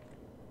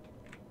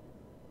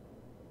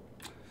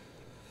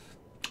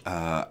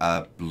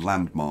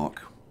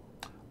landmark.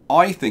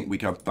 I think we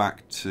go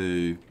back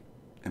to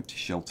Empty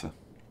Shelter.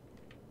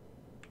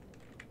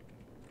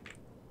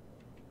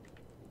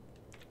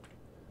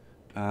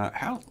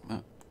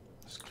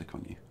 Let's click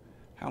on you.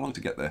 How long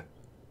to get there?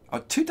 Oh,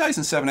 2 days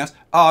and 7 hours.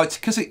 Oh, it's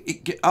because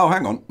oh,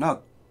 hang on.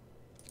 No.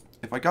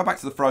 If I go back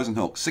to the Frozen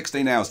Hulk,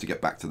 16 hours to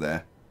get back to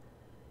there.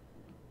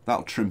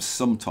 That'll trim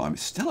some time.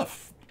 It's still a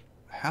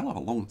hell of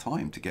a long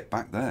time to get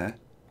back there.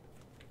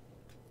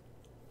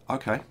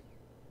 Okay.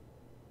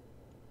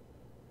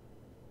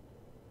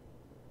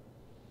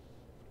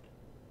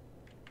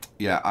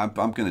 Yeah,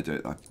 I'm going to do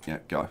it though. Yeah,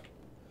 go.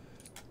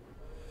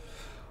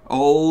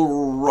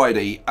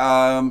 Alrighty.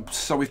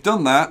 So we've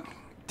done that.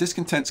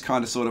 Discontent's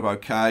kind of sort of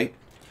okay.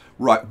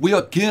 Right, we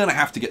are going to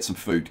have to get some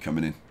food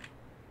coming in.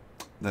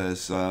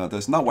 There's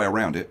no way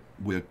around it.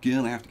 We're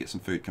going to have to get some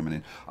food coming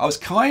in. I was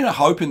kind of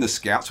hoping the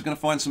scouts were going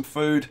to find some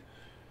food,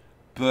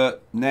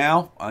 but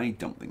now I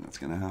don't think that's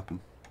going to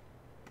happen.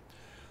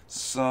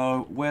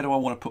 So where do I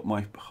want to put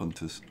my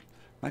hunters?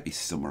 Maybe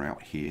somewhere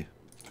out here,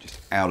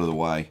 just out of the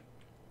way.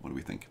 What do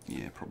we think?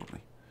 Yeah,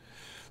 probably.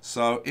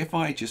 So if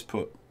I just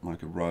put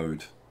like a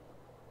road,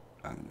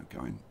 I don't know,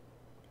 going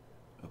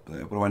up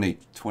there. What do I need?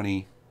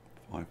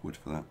 25 wood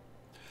for that.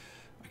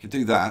 I could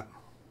do that.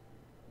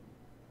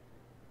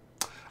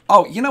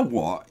 Oh, you know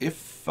what?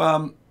 If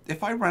I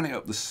ran it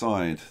up the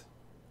side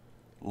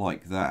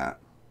like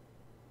that,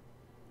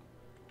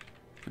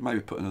 I could maybe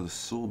put another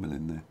sawmill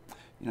in there.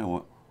 You know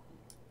what?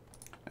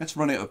 Let's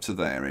run it up to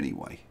there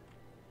anyway.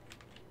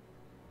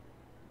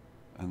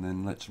 And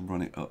then let's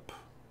run it up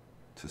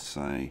to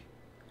say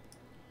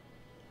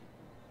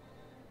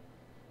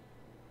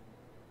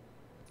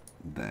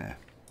there.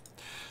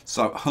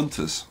 So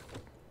hunters.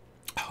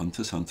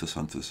 Hunters.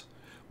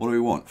 What do we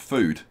want?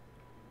 Food.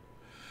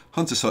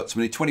 Hunter's huts,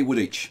 we need 20 wood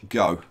each.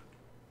 Go.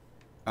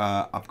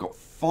 I've got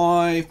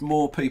 5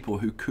 more people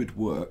who could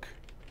work.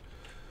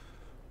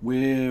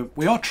 We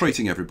are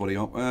treating everybody.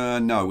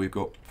 No, we've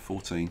got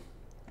 14.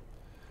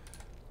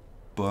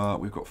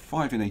 But we've got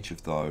 5 in each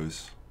of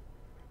those.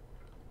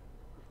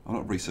 I'm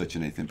not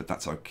researching anything, but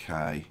that's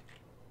okay.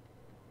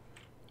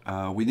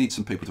 We need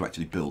some people to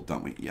actually build,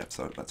 don't we? Yeah,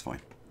 so that's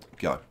fine.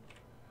 Go.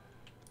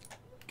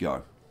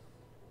 Go.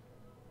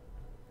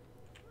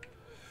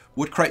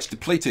 Wood crates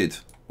depleted.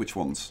 Which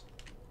ones?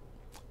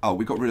 Oh,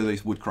 we got rid of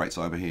these wood crates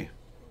over here.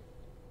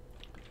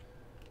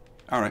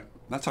 Alright,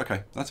 that's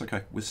okay. That's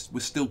okay. We're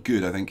still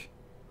good, I think.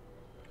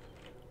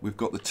 We've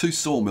got the 2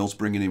 sawmills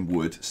bringing in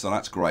wood, so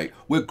that's great.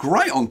 We're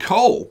great on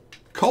coal.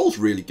 Coal's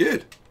really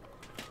good.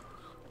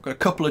 I've got a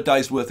couple of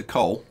days worth of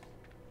coal.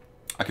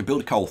 I can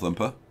build a coal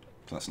thumper,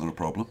 so that's not a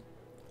problem.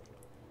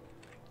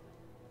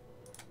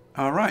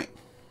 Alright.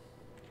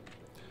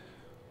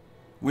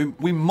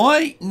 We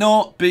might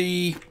not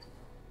be...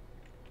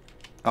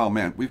 Oh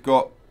man, we've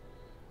got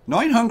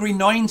 9 hungry,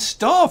 9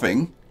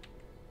 starving.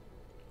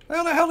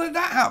 How the hell did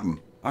that happen?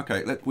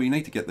 Okay, we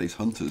need to get these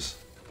hunters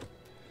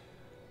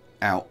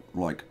out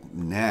like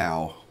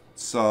now.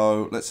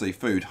 So let's see,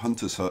 food,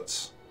 hunters'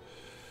 huts.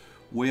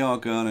 We are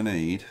gonna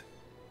need.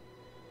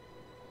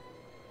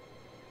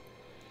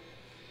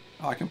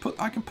 Oh, I can put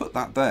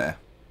that there.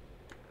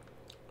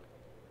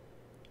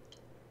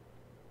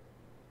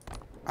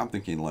 I'm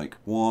thinking like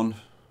 1,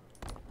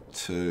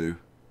 2.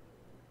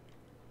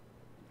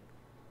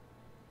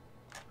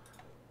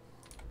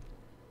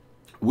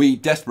 We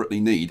desperately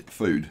need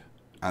food,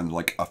 and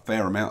like a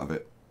fair amount of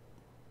it.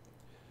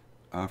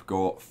 I've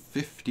got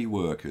 50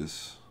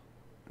 workers.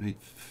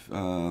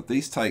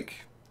 These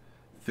take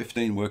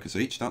 15 workers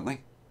each, don't they?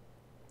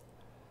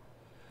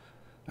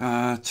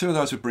 2 of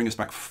those would bring us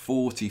back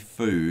 40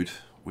 food,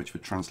 which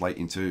would translate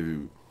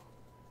into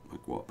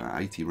like what,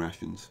 about 80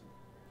 rations.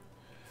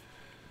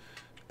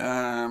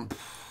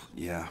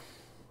 Yeah.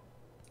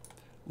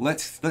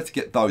 Let's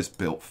get those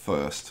built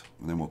first,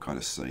 and then we'll kind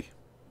of see.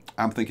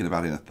 I'm thinking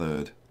about in a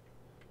third.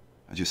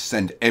 I just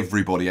send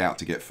everybody out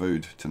to get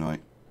food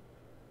tonight.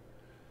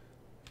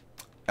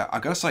 I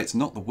gotta say, it's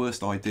not the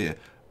worst idea.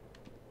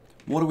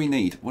 What do we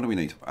need? What do we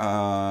need?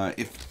 I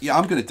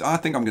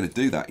think I'm gonna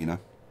do that. You know.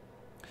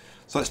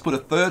 So let's put a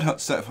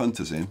third set of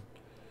hunters in.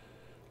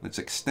 Let's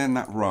extend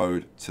that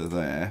road to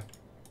there.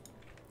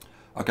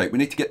 Okay, we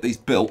need to get these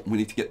built. We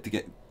need to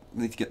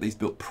get these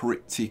built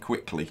pretty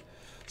quickly.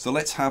 So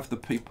let's have the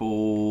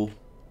people.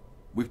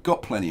 We've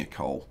got plenty of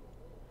coal.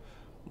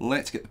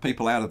 Let's get the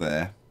people out of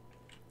there.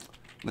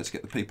 Let's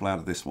get the people out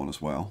of this one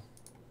as well.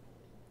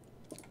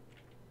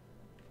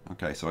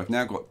 Okay, so I've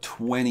now got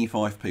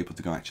 25 people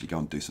to actually go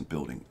and do some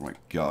building. Right,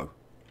 go.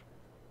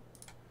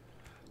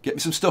 Get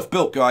me some stuff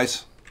built,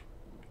 guys.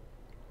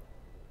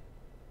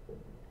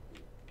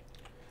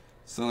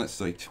 So let's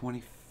say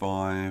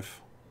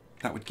 25.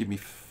 That would give me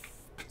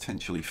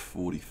potentially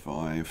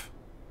 45.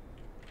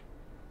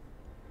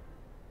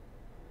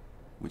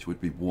 Which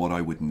would be what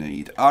I would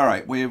need.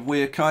 Alright,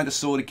 we're kind of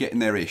sort of getting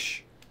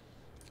there-ish.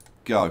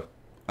 Go.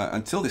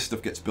 Until this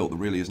stuff gets built, there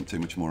really isn't too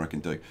much more I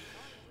can do.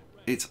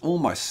 It's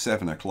almost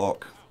 7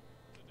 o'clock.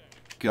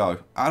 Go.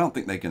 I don't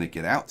think they're going to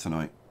get out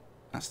tonight.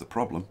 That's the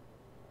problem.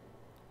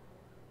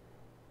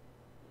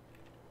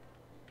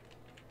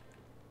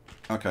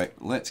 Okay,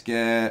 let's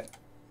get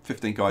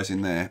 15 guys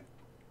in there.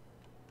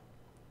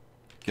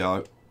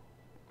 Go.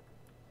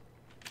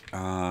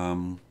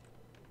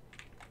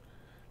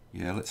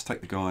 Yeah, let's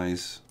take the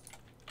guys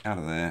out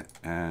of there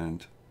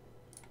and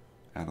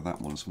out of that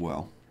one as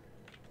well.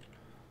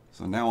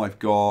 So now I've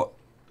got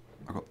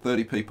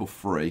 30 people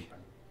free.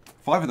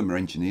 5 of them are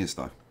engineers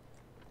though.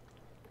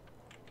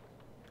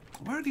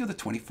 Where are the other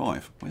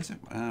 25? Where's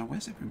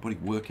everybody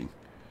working?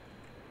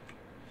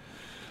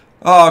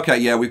 Oh, okay,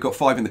 yeah, we've got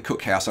 5 in the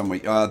cookhouse, haven't we?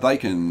 They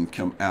can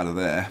come out of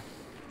there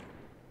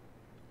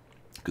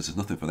because there's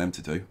nothing for them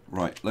to do.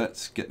 Right,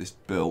 let's get this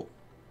built.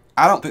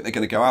 I don't think they're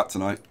going to go out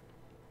tonight.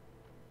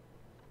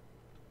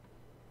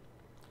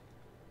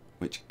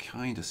 Which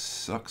kind of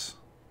sucks.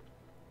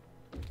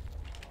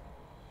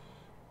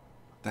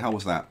 The hell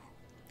was that?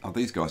 Oh,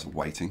 these guys are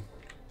waiting.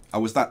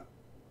 Oh, was that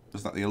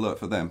the alert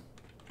for them?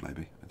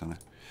 Maybe, I don't know.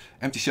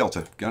 Empty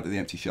shelter. Go to the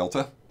empty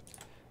shelter.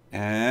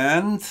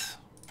 And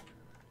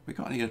we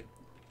got any...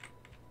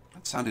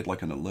 That sounded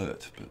like an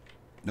alert, but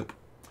nope.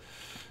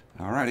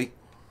 Alrighty.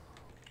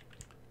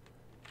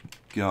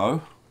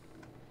 Go.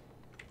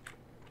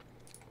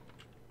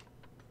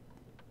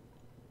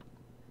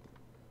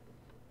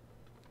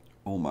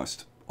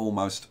 Almost.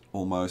 Almost.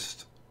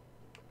 Almost.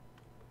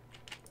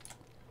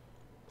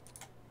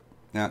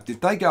 Now,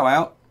 did they go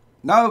out?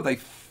 No, they...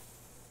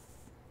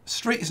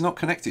 Street is not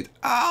connected.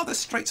 Oh, the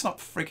street's not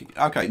freaking...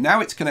 Okay,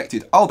 now it's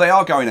connected. Oh, they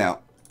are going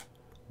out.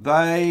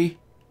 They...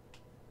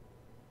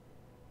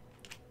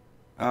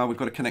 we've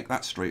got to connect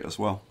that street as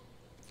well.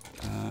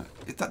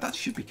 That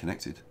should be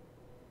connected.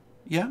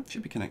 Yeah, it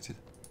should be connected.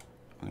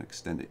 I'm going to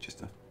extend it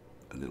just a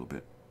little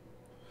bit.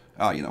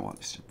 Oh, you know what?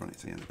 Let's just run it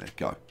to the end of there.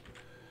 Go.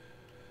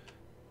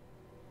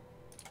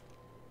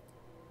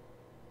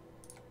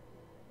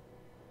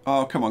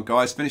 Oh, come on,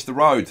 guys. Finish the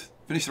road.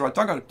 Finish the road.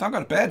 Don't go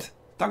to bed.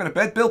 Don't go to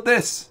bed. Build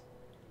this.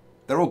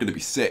 They're all going to be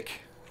sick.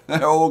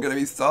 They're all going to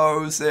be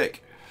so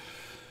sick.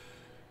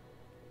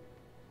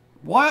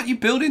 Why aren't you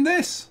building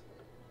this?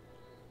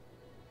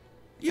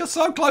 You're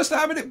so close to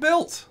having it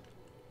built.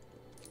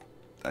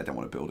 I don't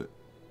want to build it.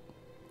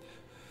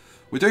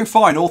 We're doing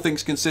fine, all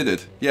things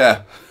considered.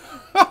 Yeah.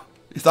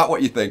 Is that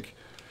what you think?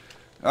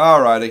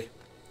 Alrighty.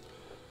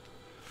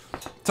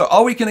 So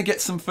are we going to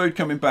get some food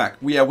coming back?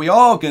 Yeah, we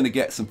are going to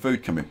get some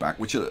food coming back,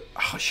 which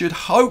should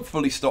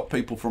hopefully stop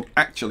people from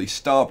actually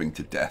starving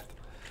to death.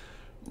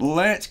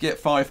 Let's get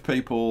 5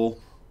 people.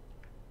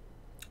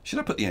 Should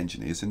I put the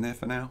engineers in there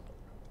for now?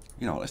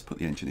 You know what, let's put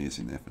the engineers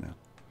in there for now.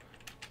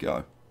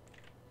 Go.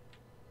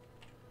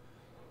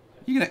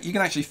 You can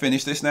actually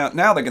finish this now.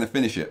 Now they're going to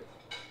finish it.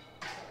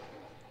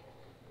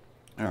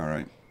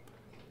 Alright.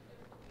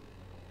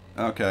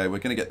 Okay, we're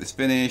going to get this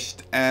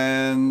finished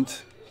and...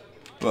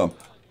 Boom.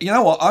 You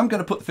know what? I'm going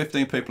to put the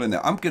 15 people in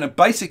there. I'm going to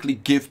basically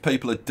give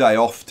people a day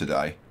off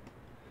today.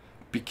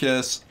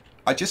 Because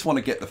I just want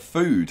to get the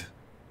food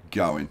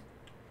going.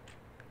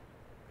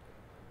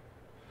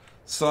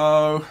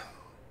 So,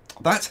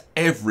 that's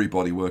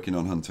everybody working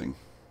on hunting.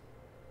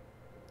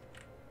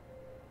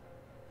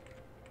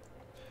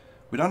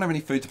 We don't have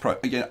any food to pro...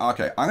 Again,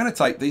 okay, I'm going to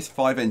take these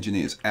 5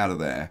 engineers out of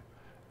there.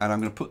 And I'm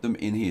going to put them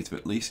in here to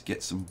at least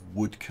get some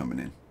wood coming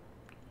in.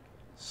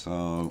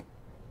 So,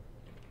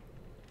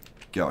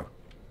 go.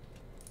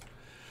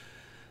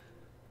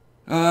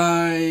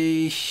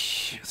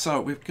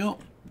 So we've got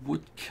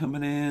wood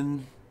coming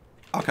in.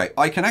 Okay,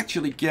 I can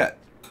actually get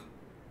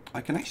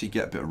a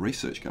bit of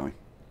research going.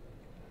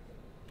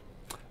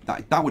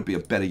 That would be a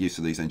better use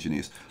of these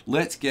engineers.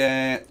 Let's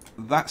get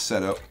that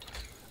set up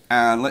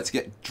and let's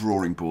get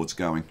drawing boards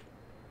going.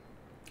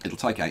 It'll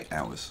take 8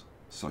 hours,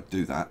 so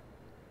do that.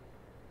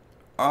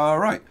 All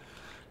right,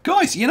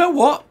 guys, you know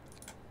what?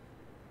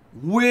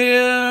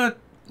 We're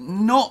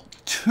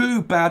not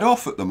too bad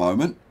off at the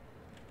moment.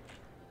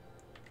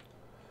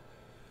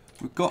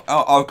 We've got.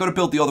 Oh, I've got to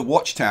build the other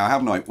watchtower,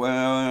 haven't I?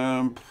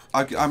 Well,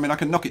 I mean, I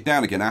can knock it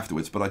down again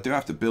afterwards, but I do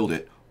have to build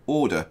it.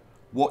 Order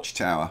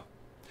watchtower,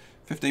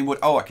 15 wood.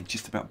 Oh, I can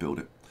just about build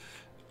it.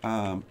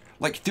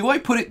 Like, do I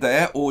put it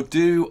there, or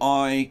do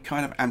I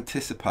kind of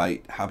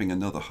anticipate having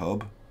another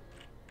hub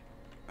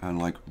and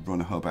like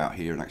run a hub out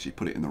here and actually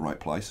put it in the right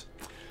place?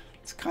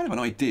 It's kind of an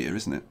idea,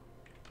 isn't it?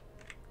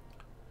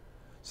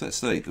 So let's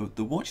see.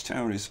 The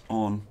watchtower is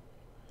on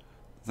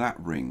that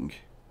ring.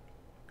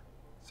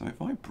 So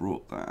if I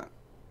brought that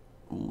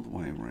all the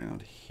way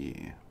around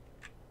here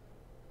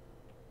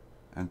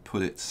and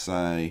put it,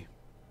 say,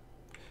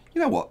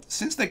 you know what,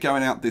 since they're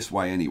going out this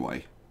way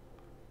anyway,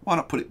 why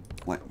not put it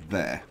like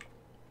there?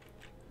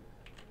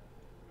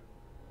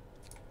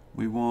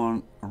 We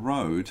want a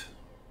road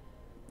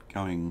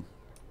going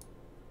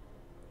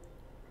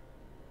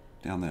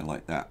Down there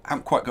like that. I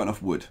haven't quite got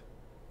enough wood.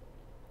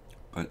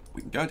 But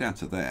we can go down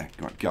to there.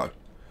 Right, go.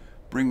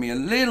 Bring me a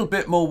little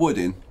bit more wood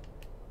in.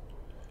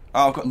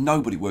 Oh, I've got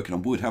nobody working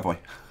on wood, have I?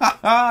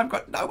 I've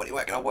got nobody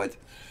working on wood.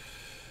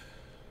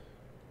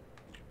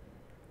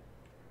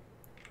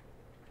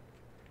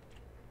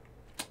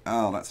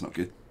 Oh, that's not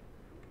good.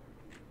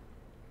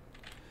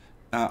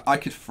 I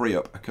could free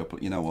up a couple.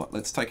 You know what?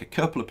 Let's take a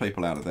couple of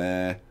people out of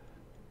there.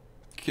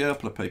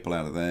 Couple of people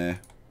out of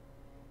there.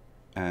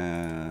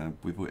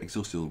 We've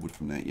exhausted all the wood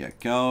from there. Yeah,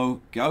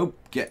 go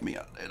get me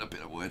a little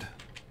bit of wood.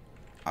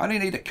 I only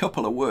need a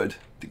couple of wood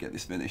to get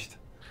this finished.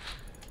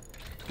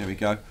 There we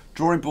go.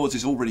 Drawing boards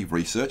is already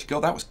researched.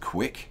 God, that was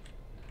quick.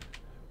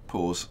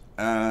 Pause.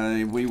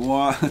 We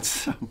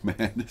want... Oh,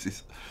 man,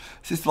 this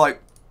is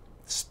like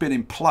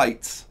spinning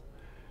plates.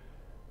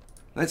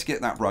 Let's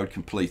get that road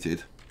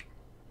completed.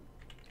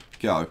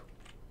 Go.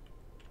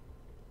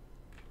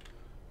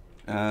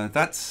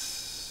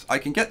 That's... I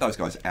can get those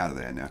guys out of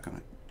there now, can't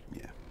I?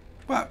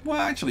 Yeah. Well,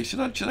 actually, should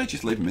I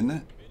just leave them in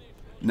there?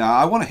 No,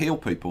 I want to heal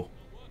people.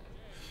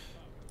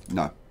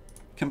 No.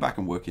 Come back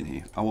and work in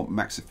here. I want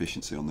max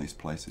efficiency on these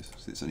places.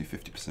 So it's only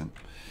 50%.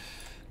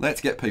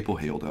 Let's get people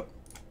healed up.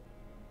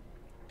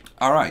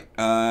 Alright,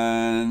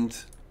 and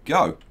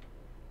go.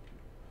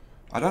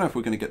 I don't know if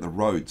we're going to get the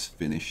roads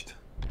finished.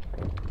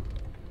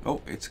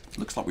 Oh, it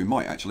looks like we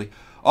might actually.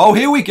 Oh,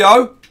 here we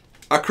go!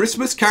 A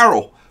Christmas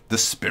carol. The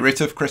spirit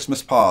of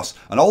Christmas past.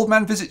 An old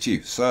man visits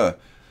you, sir.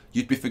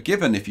 You'd be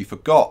forgiven if you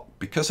forgot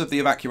because of the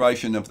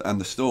evacuation and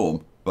the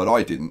storm, but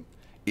I didn't.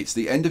 It's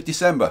the end of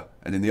December,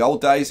 and in the old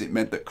days it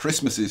meant that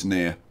Christmas is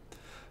near.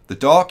 The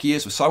dark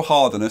years were so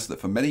hard on us that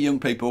for many young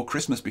people,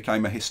 Christmas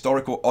became a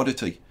historical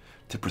oddity.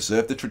 To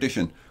preserve the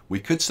tradition, we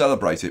could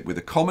celebrate it with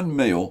a common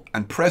meal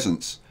and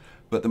presents.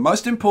 But the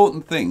most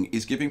important thing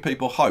is giving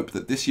people hope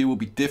that this year will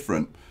be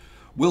different.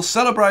 We'll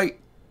celebrate...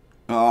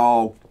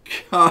 Oh,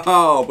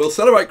 we'll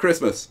celebrate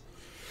Christmas.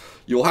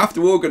 You'll have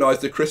to organise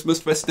the Christmas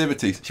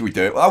festivities. Should we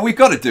do it? Well, we've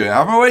got to do it,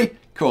 haven't we?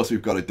 Of course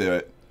we've got to do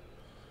it.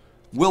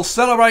 We'll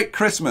celebrate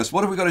Christmas.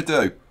 What have we got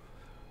to do?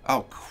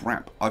 Oh,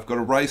 crap. I've got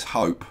to raise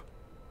hope.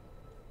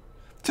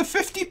 To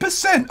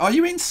 50%? Are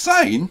you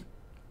insane?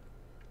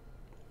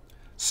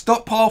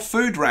 Stockpile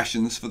food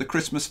rations for the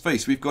Christmas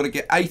feast. We've got to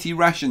get 80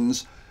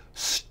 rations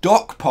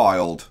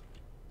stockpiled.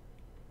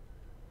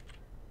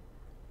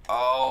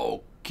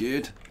 Oh,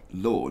 good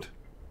Lord.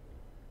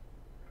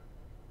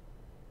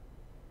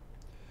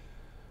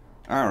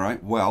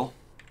 Alright, well,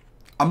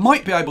 I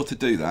might be able to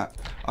do that.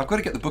 I've got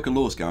to get the Book of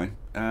Laws going.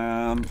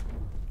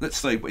 Let's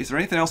see, is there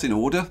anything else in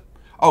order?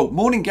 Oh,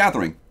 morning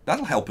gathering.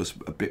 That'll help us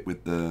a bit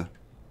with the...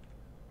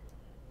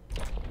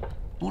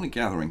 Morning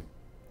gathering.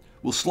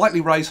 We'll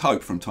slightly raise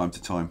hope from time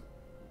to time.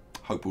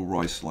 Hope will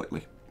rise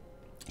slightly.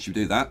 Should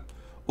we do that?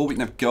 Or we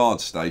can have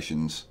guard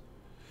stations.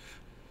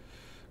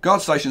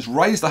 Guard stations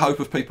raise the hope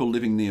of people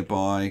living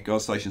nearby.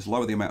 Guard stations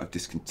lower the amount of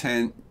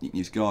discontent. You can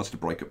use guards to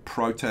break up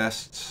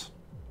protests.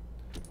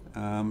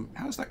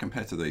 How does that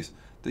compare to these?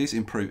 These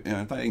improve,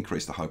 they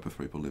increase the hope of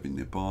people living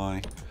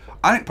nearby.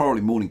 I think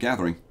probably morning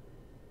gathering.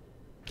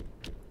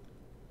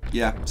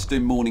 Yeah, let's do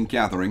morning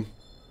gathering.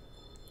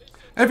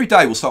 Every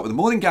day we'll start with a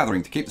morning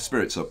gathering to keep the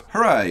spirits up.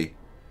 Hooray!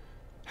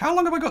 How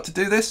long have I got to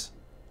do this?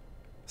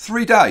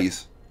 3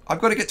 days. I've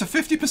got to get to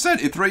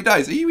 50% in 3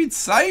 days. Are you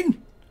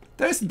insane?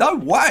 There's no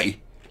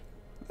way.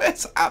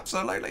 There's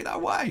absolutely no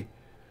way.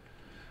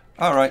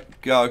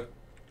 Alright, go.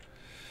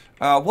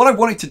 What I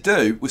wanted to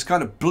do was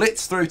kind of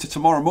blitz through to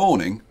tomorrow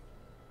morning.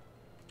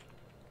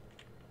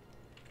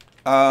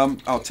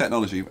 Oh,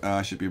 technology.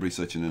 I should be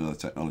researching another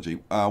technology.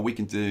 We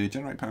can do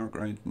generate power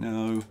upgrade.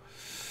 No.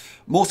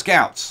 More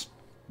scouts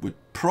would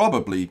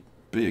probably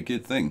be a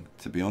good thing,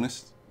 to be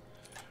honest.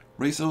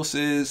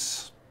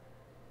 Resources.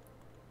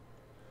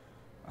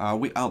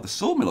 The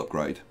sawmill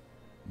upgrade.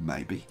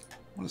 Maybe.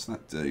 What does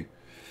that do?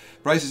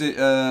 Raises it,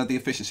 the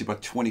efficiency by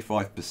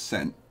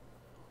 25%.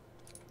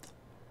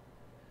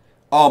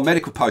 Oh,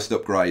 medical post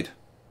upgrade.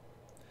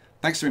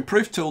 Thanks to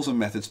improved tools and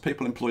methods,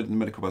 people employed in the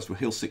medical post will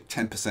heal sick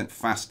 10%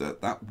 faster.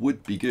 That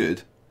would be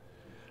good.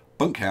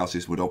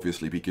 Bunkhouses would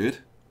obviously be good.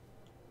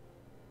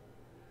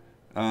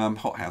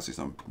 Hothouses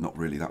I'm not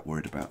really that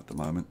worried about at the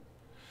moment.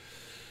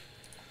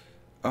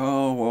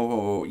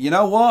 Oh, you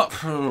know what?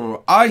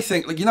 I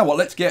think, you know what,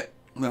 let's get...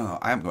 No,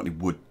 I haven't got any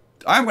wood.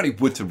 I haven't got any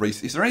wood to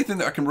research. Is there anything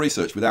that I can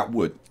research without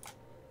wood?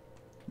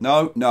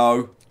 No,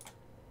 no,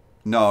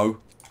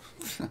 no.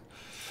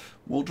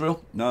 Wool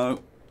drill? No.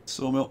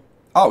 Sawmill?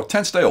 Oh,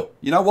 10 steel.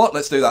 You know what?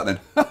 Let's do that then.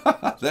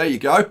 There you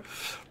go.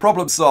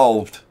 Problem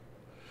solved.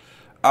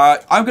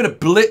 I'm going to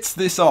blitz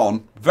this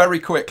on very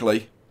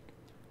quickly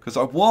because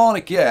I want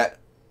to get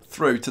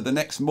through to the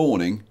next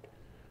morning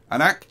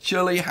and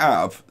actually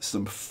have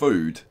some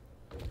food.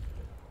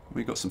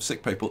 We've got some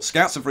sick people.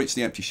 Scouts have reached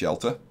the empty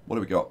shelter. What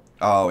do we got?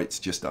 Oh, it's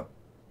just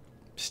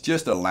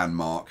a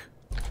landmark.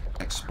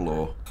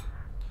 Explore.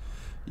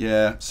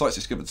 Yeah, sites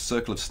discovered.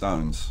 Circle of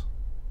Stones.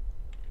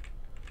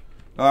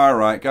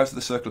 Alright, go to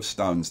the Circle of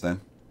Stones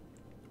then.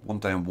 1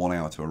 day and 1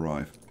 hour to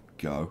arrive.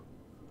 Go.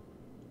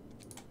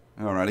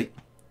 Alrighty.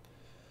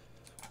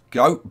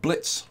 Go.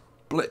 Blitz.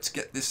 Blitz.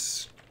 Get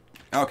this.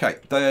 Okay.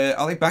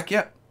 Are they back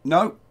yet?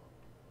 No.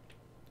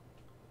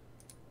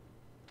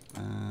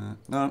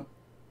 No.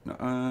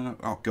 No.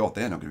 Oh, God.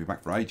 They're not going to be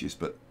back for ages,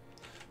 but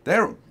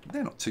they're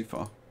not too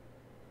far.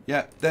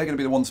 Yeah, they're going to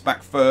be the ones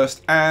back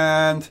first.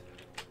 And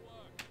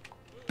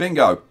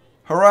bingo.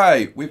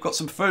 Hooray. We've got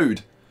some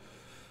food.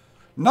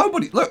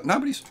 Look,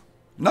 nobody's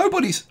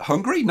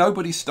hungry.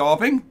 Nobody's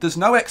starving. There's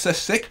no excess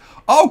sick.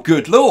 Oh,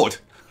 good Lord.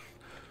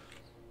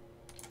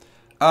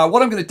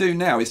 What I'm going to do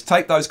now is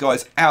take those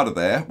guys out of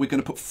there. We're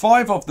going to put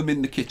 5 of them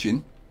in the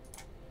kitchen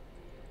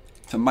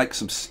to make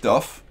some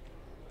stuff.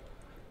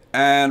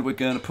 And we're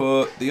going to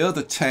put the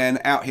other 10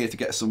 out here to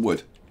get some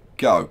wood.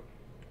 Go.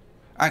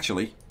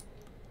 Actually,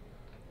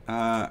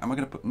 am I going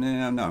to put...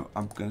 No,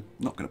 I'm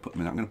not going to put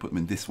them in. I'm going to put them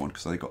in this one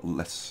because they've got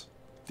less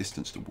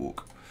distance to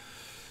walk.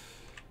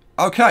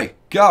 Okay,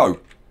 go.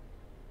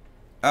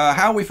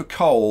 How are we for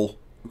coal?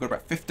 We've got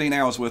about 15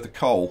 hours worth of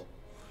coal.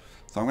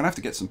 So I'm going to have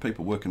to get some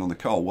people working on the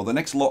coal. Well, the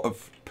next lot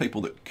of people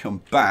that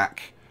come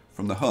back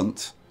from the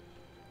hunt.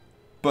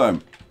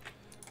 Boom.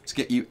 Let's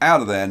get you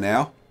out of there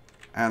now.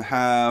 And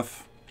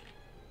have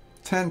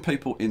 10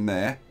 people in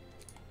there.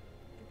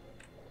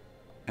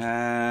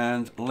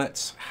 And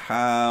let's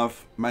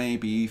have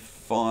maybe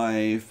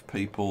 5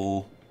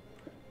 people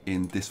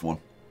in this one.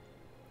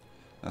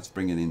 That's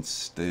bringing in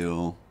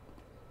steel.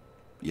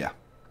 Yeah.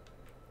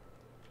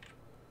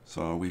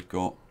 So we've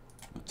got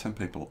 10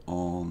 people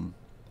on...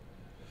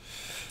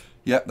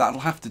 Yeah,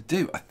 that'll have to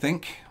do, I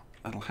think.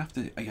 That'll have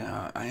to...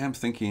 Yeah, I am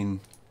thinking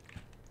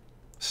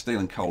steel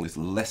and coal is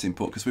less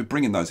important because we're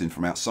bringing those in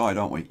from outside,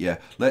 aren't we? Yeah,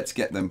 let's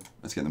get them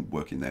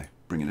working there.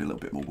 Bring in a little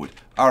bit more wood.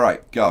 All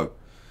right, go.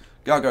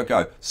 Go, go,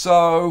 go.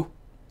 So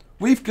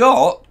we've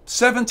got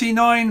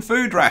 79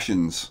 food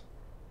rations.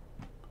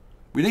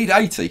 We need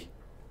 80.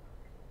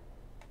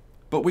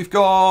 But we've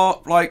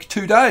got like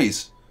 2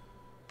 days.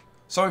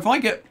 So if I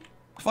get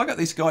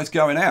these guys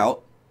going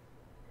out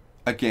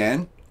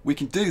again, we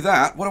can do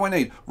that. What do I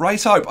need?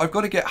 Raise hope. I've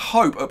got to get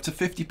hope up to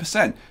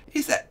 50%.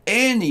 Is there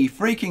any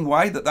freaking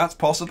way that that's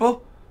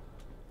possible?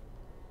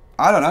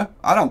 I don't know.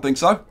 I don't think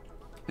so.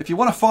 If you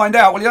want to find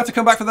out, well, you have to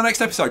come back for the next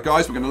episode,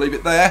 guys. We're going to leave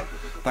it there.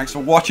 Thanks for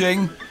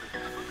watching.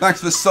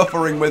 Thanks for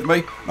suffering with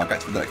me. And I'll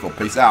get to the next one.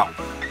 Peace out.